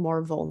that's a little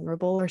more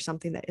vulnerable or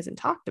something that isn't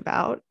talked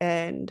about.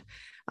 And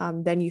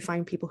then you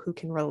find people who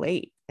can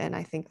relate. And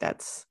I think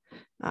that's,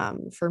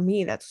 for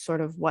me, that's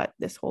sort of what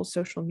this whole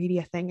social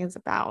media thing is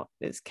about,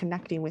 is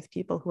connecting with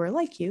people who are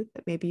like you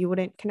that maybe you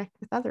wouldn't connect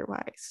with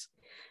otherwise.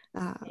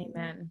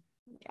 Amen.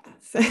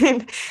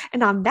 Yes.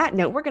 And on that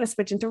note, we're going to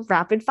switch into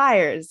rapid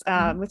fires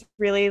with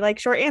really like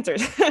short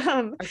answers.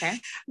 Okay.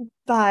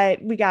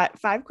 But we got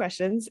 5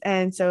 questions.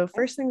 And so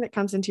first thing that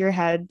comes into your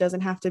head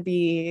doesn't have to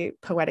be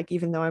poetic,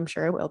 even though I'm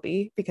sure it will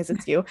be because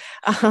it's you.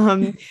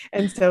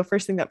 And so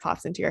first thing that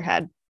pops into your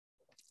head.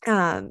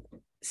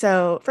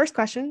 So first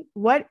question,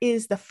 what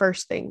is the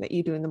first thing that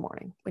you do in the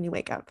morning when you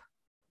wake up?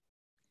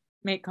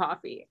 Make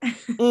coffee.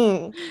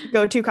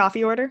 Go-to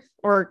coffee order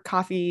or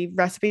coffee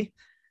recipe?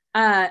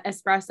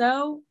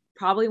 Espresso,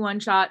 probably 1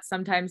 shot,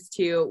 sometimes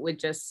 2, with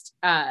just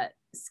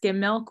skim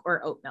milk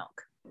or oat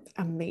milk.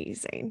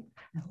 Amazing.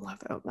 I love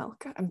oat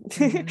milk. I'm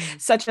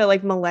such a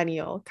like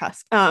millennial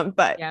cusp.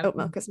 But oat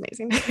milk is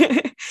amazing.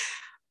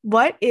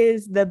 What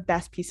is the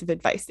best piece of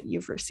advice that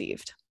you've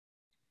received?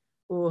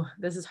 Oh,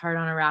 this is hard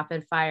on a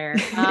rapid fire.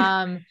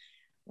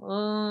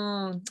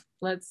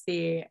 Let's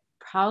see.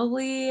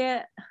 Probably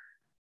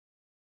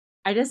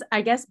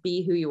I guess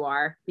be who you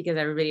are, because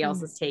everybody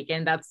else is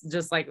taken. That's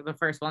just like the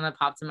first one that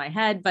pops in my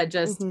head, but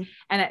just,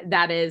 and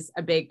that is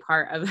a big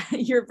part of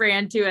your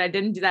brand too. And I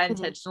didn't do that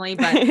intentionally,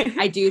 but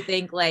I do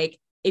think like,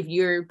 if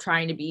you're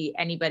trying to be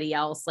anybody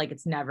else, like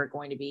it's never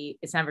going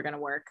to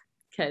work,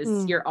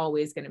 because you're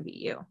always going to be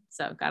you.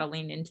 So got to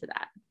lean into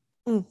that.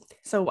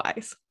 So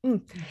wise.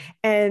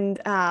 And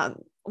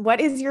what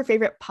is your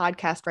favorite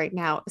podcast right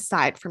now,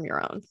 aside from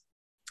your own?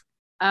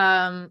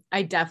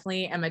 I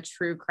definitely am a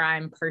true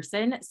crime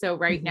person. So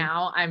right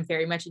now I'm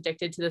very much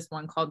addicted to this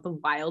one called The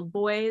Wild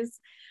Boys.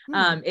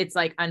 It's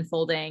like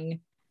unfolding,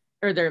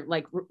 or they're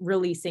like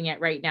releasing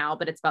it right now,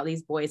 but it's about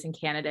these boys in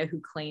Canada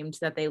who claimed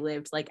that they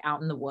lived like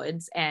out in the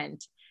woods,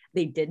 and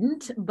they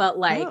didn't, but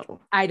like,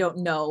 I don't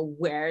know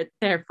where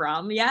they're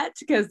from yet,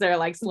 because they're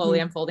like slowly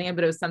unfolding it,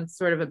 but it was some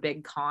sort of a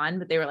big con,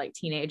 but they were like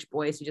teenage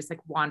boys who just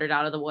like wandered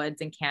out of the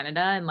woods in Canada.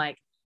 And like,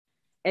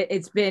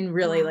 it's been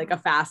really like a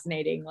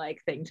fascinating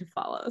like thing to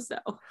follow. So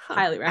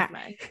highly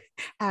recommend.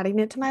 Adding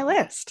it to my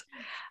list.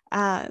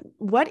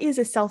 What is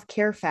a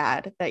self-care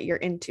fad that you're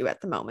into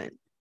at the moment?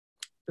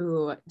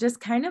 Ooh, just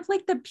kind of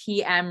like the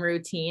PM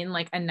routine,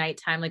 like a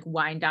nighttime, like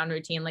wind down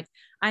routine. Like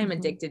I'm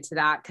addicted to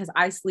that, because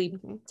I sleep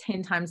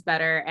 10 times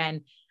better.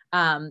 And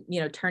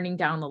turning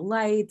down the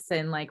lights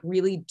and like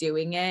really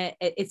doing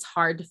it's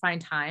hard to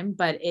find time,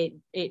 but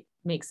it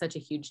makes such a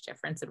huge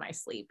difference in my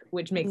sleep,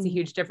 which makes a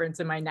huge difference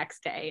in my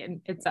next day,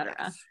 and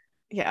etc.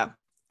 Yeah.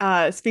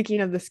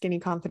 Speaking of the Skinny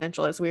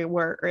Confidential, as we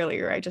were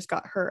earlier, I just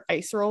got her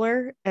ice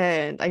roller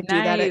and I do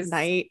that at Nice.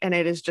 night, and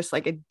it is just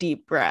like a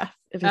deep breath.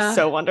 It is Uh,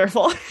 so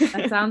wonderful.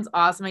 that sounds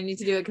awesome. I need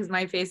to do it because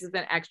my face has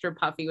been extra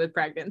puffy with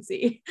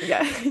pregnancy.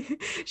 Yeah.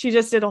 She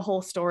just did a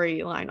whole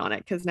storyline on it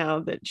because now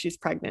that she's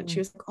pregnant, she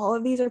was like, all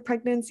of these are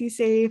pregnancy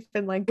safe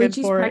and like Wait, good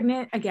she's for it.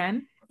 pregnant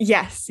again?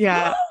 Yes.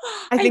 Yeah.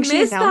 I I think she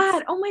missed announced.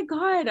 that. Oh my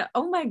God.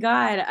 Oh my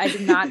God. I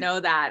did not know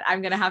that.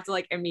 I'm going to have to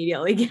like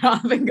immediately get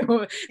off and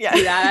go Yeah.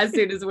 see that as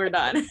soon as we're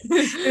done.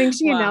 I think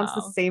she announced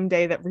the Wow. same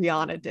day that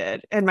Rihanna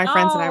did. And my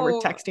friends and I were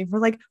Oh, texting. We're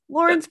like,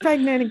 Lauren's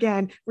pregnant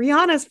again.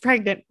 Rihanna's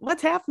pregnant.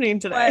 What's happening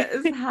today? what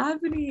is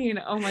happening?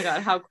 Oh my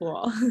God. How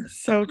cool.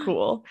 So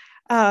cool.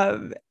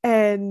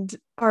 And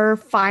our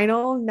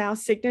final now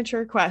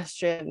signature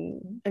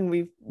question, and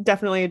we've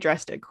definitely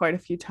addressed it quite a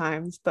few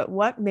times, but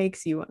what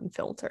makes you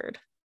unfiltered?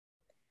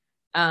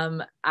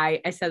 I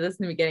said this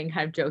in the beginning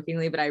kind of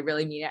jokingly, but I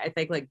really mean it. I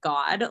think like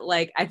God,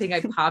 like I think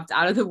I popped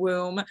out of the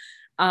womb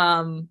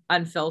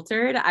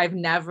unfiltered. I've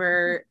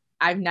never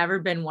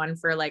been one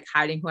for like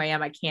hiding who I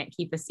am. I can't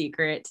keep a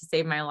secret to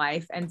save my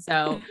life. And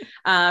so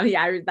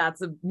yeah,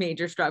 that's a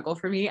major struggle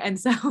for me. And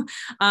so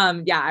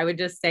yeah, I would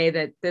just say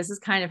that this is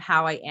kind of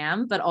how I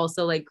am, but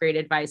also like great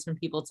advice from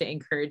people to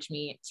encourage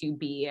me to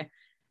be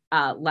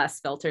less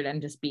filtered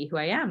and just be who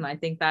I am. I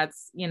think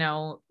that's,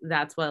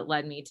 that's what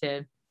led me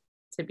to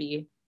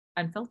be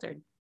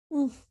unfiltered.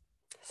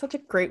 Such a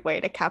great way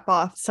to cap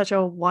off such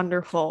a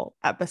wonderful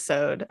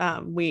episode.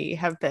 We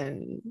have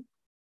been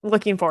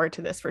looking forward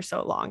to this for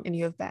so long, and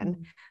you have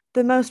been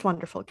the most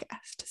wonderful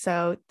guest.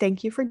 So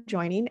thank you for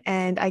joining.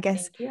 And I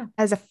guess Thank you.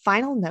 as a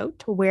final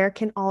note, where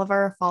can all of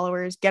our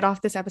followers get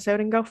off this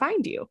episode and go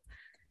find you?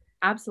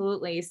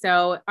 Absolutely.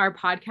 So our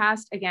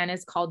podcast again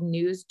is called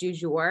News du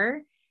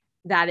Jour.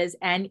 That is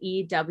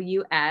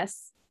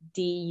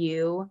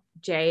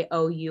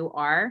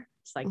NEWSDUJOUR.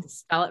 Just like to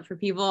spell it for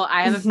people.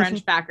 I have a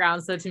French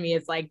background, so to me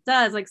it's like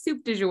duh, it's like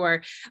soup du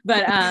jour.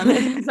 But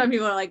some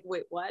people are like,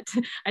 wait, what?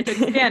 I took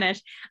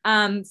Spanish.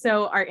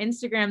 So our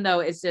Instagram though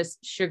is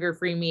just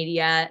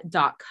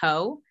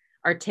sugarfreemedia.co.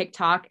 Our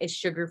TikTok is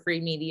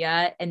Sugarfree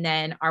Media, and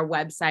then our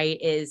website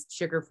is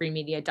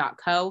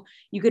sugarfreemedia.co.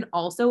 You can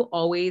also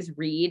always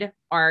read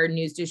our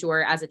news du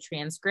jour as a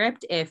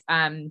transcript if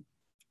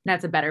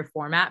that's a better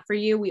format for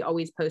you. We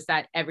always post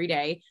that every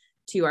day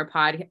to our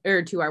pod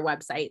or to our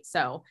website.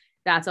 So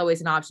that's always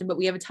an option, but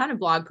we have a ton of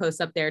blog posts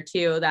up there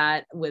too,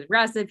 that with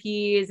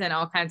recipes and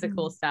all kinds of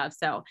cool stuff.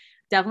 So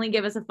definitely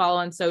give us a follow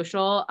on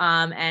social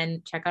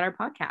and check out our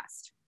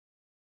podcast.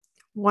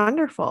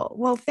 Wonderful.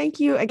 Well, thank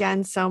you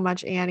again so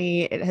much,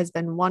 Annie. It has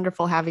been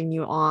wonderful having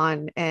you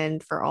on.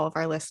 And for all of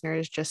our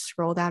listeners, just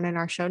scroll down in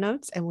our show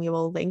notes and we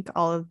will link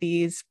all of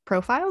these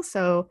profiles.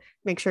 So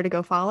make sure to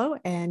go follow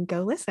and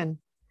go listen.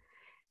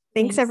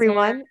 Thanks,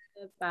 everyone.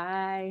 Sarah.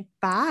 Bye.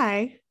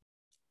 Bye.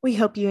 We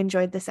hope you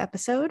enjoyed this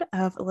episode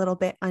of A Little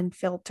Bit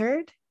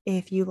Unfiltered.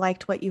 If you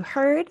liked what you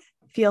heard,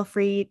 feel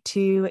free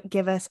to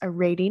give us a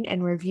rating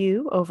and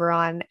review over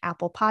on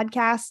Apple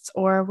Podcasts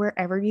or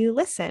wherever you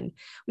listen.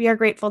 We are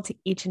grateful to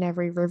each and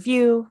every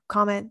review,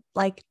 comment,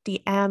 like,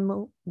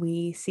 DM.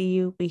 We see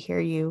you, we hear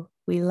you,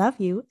 we love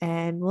you,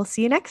 and we'll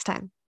see you next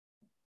time.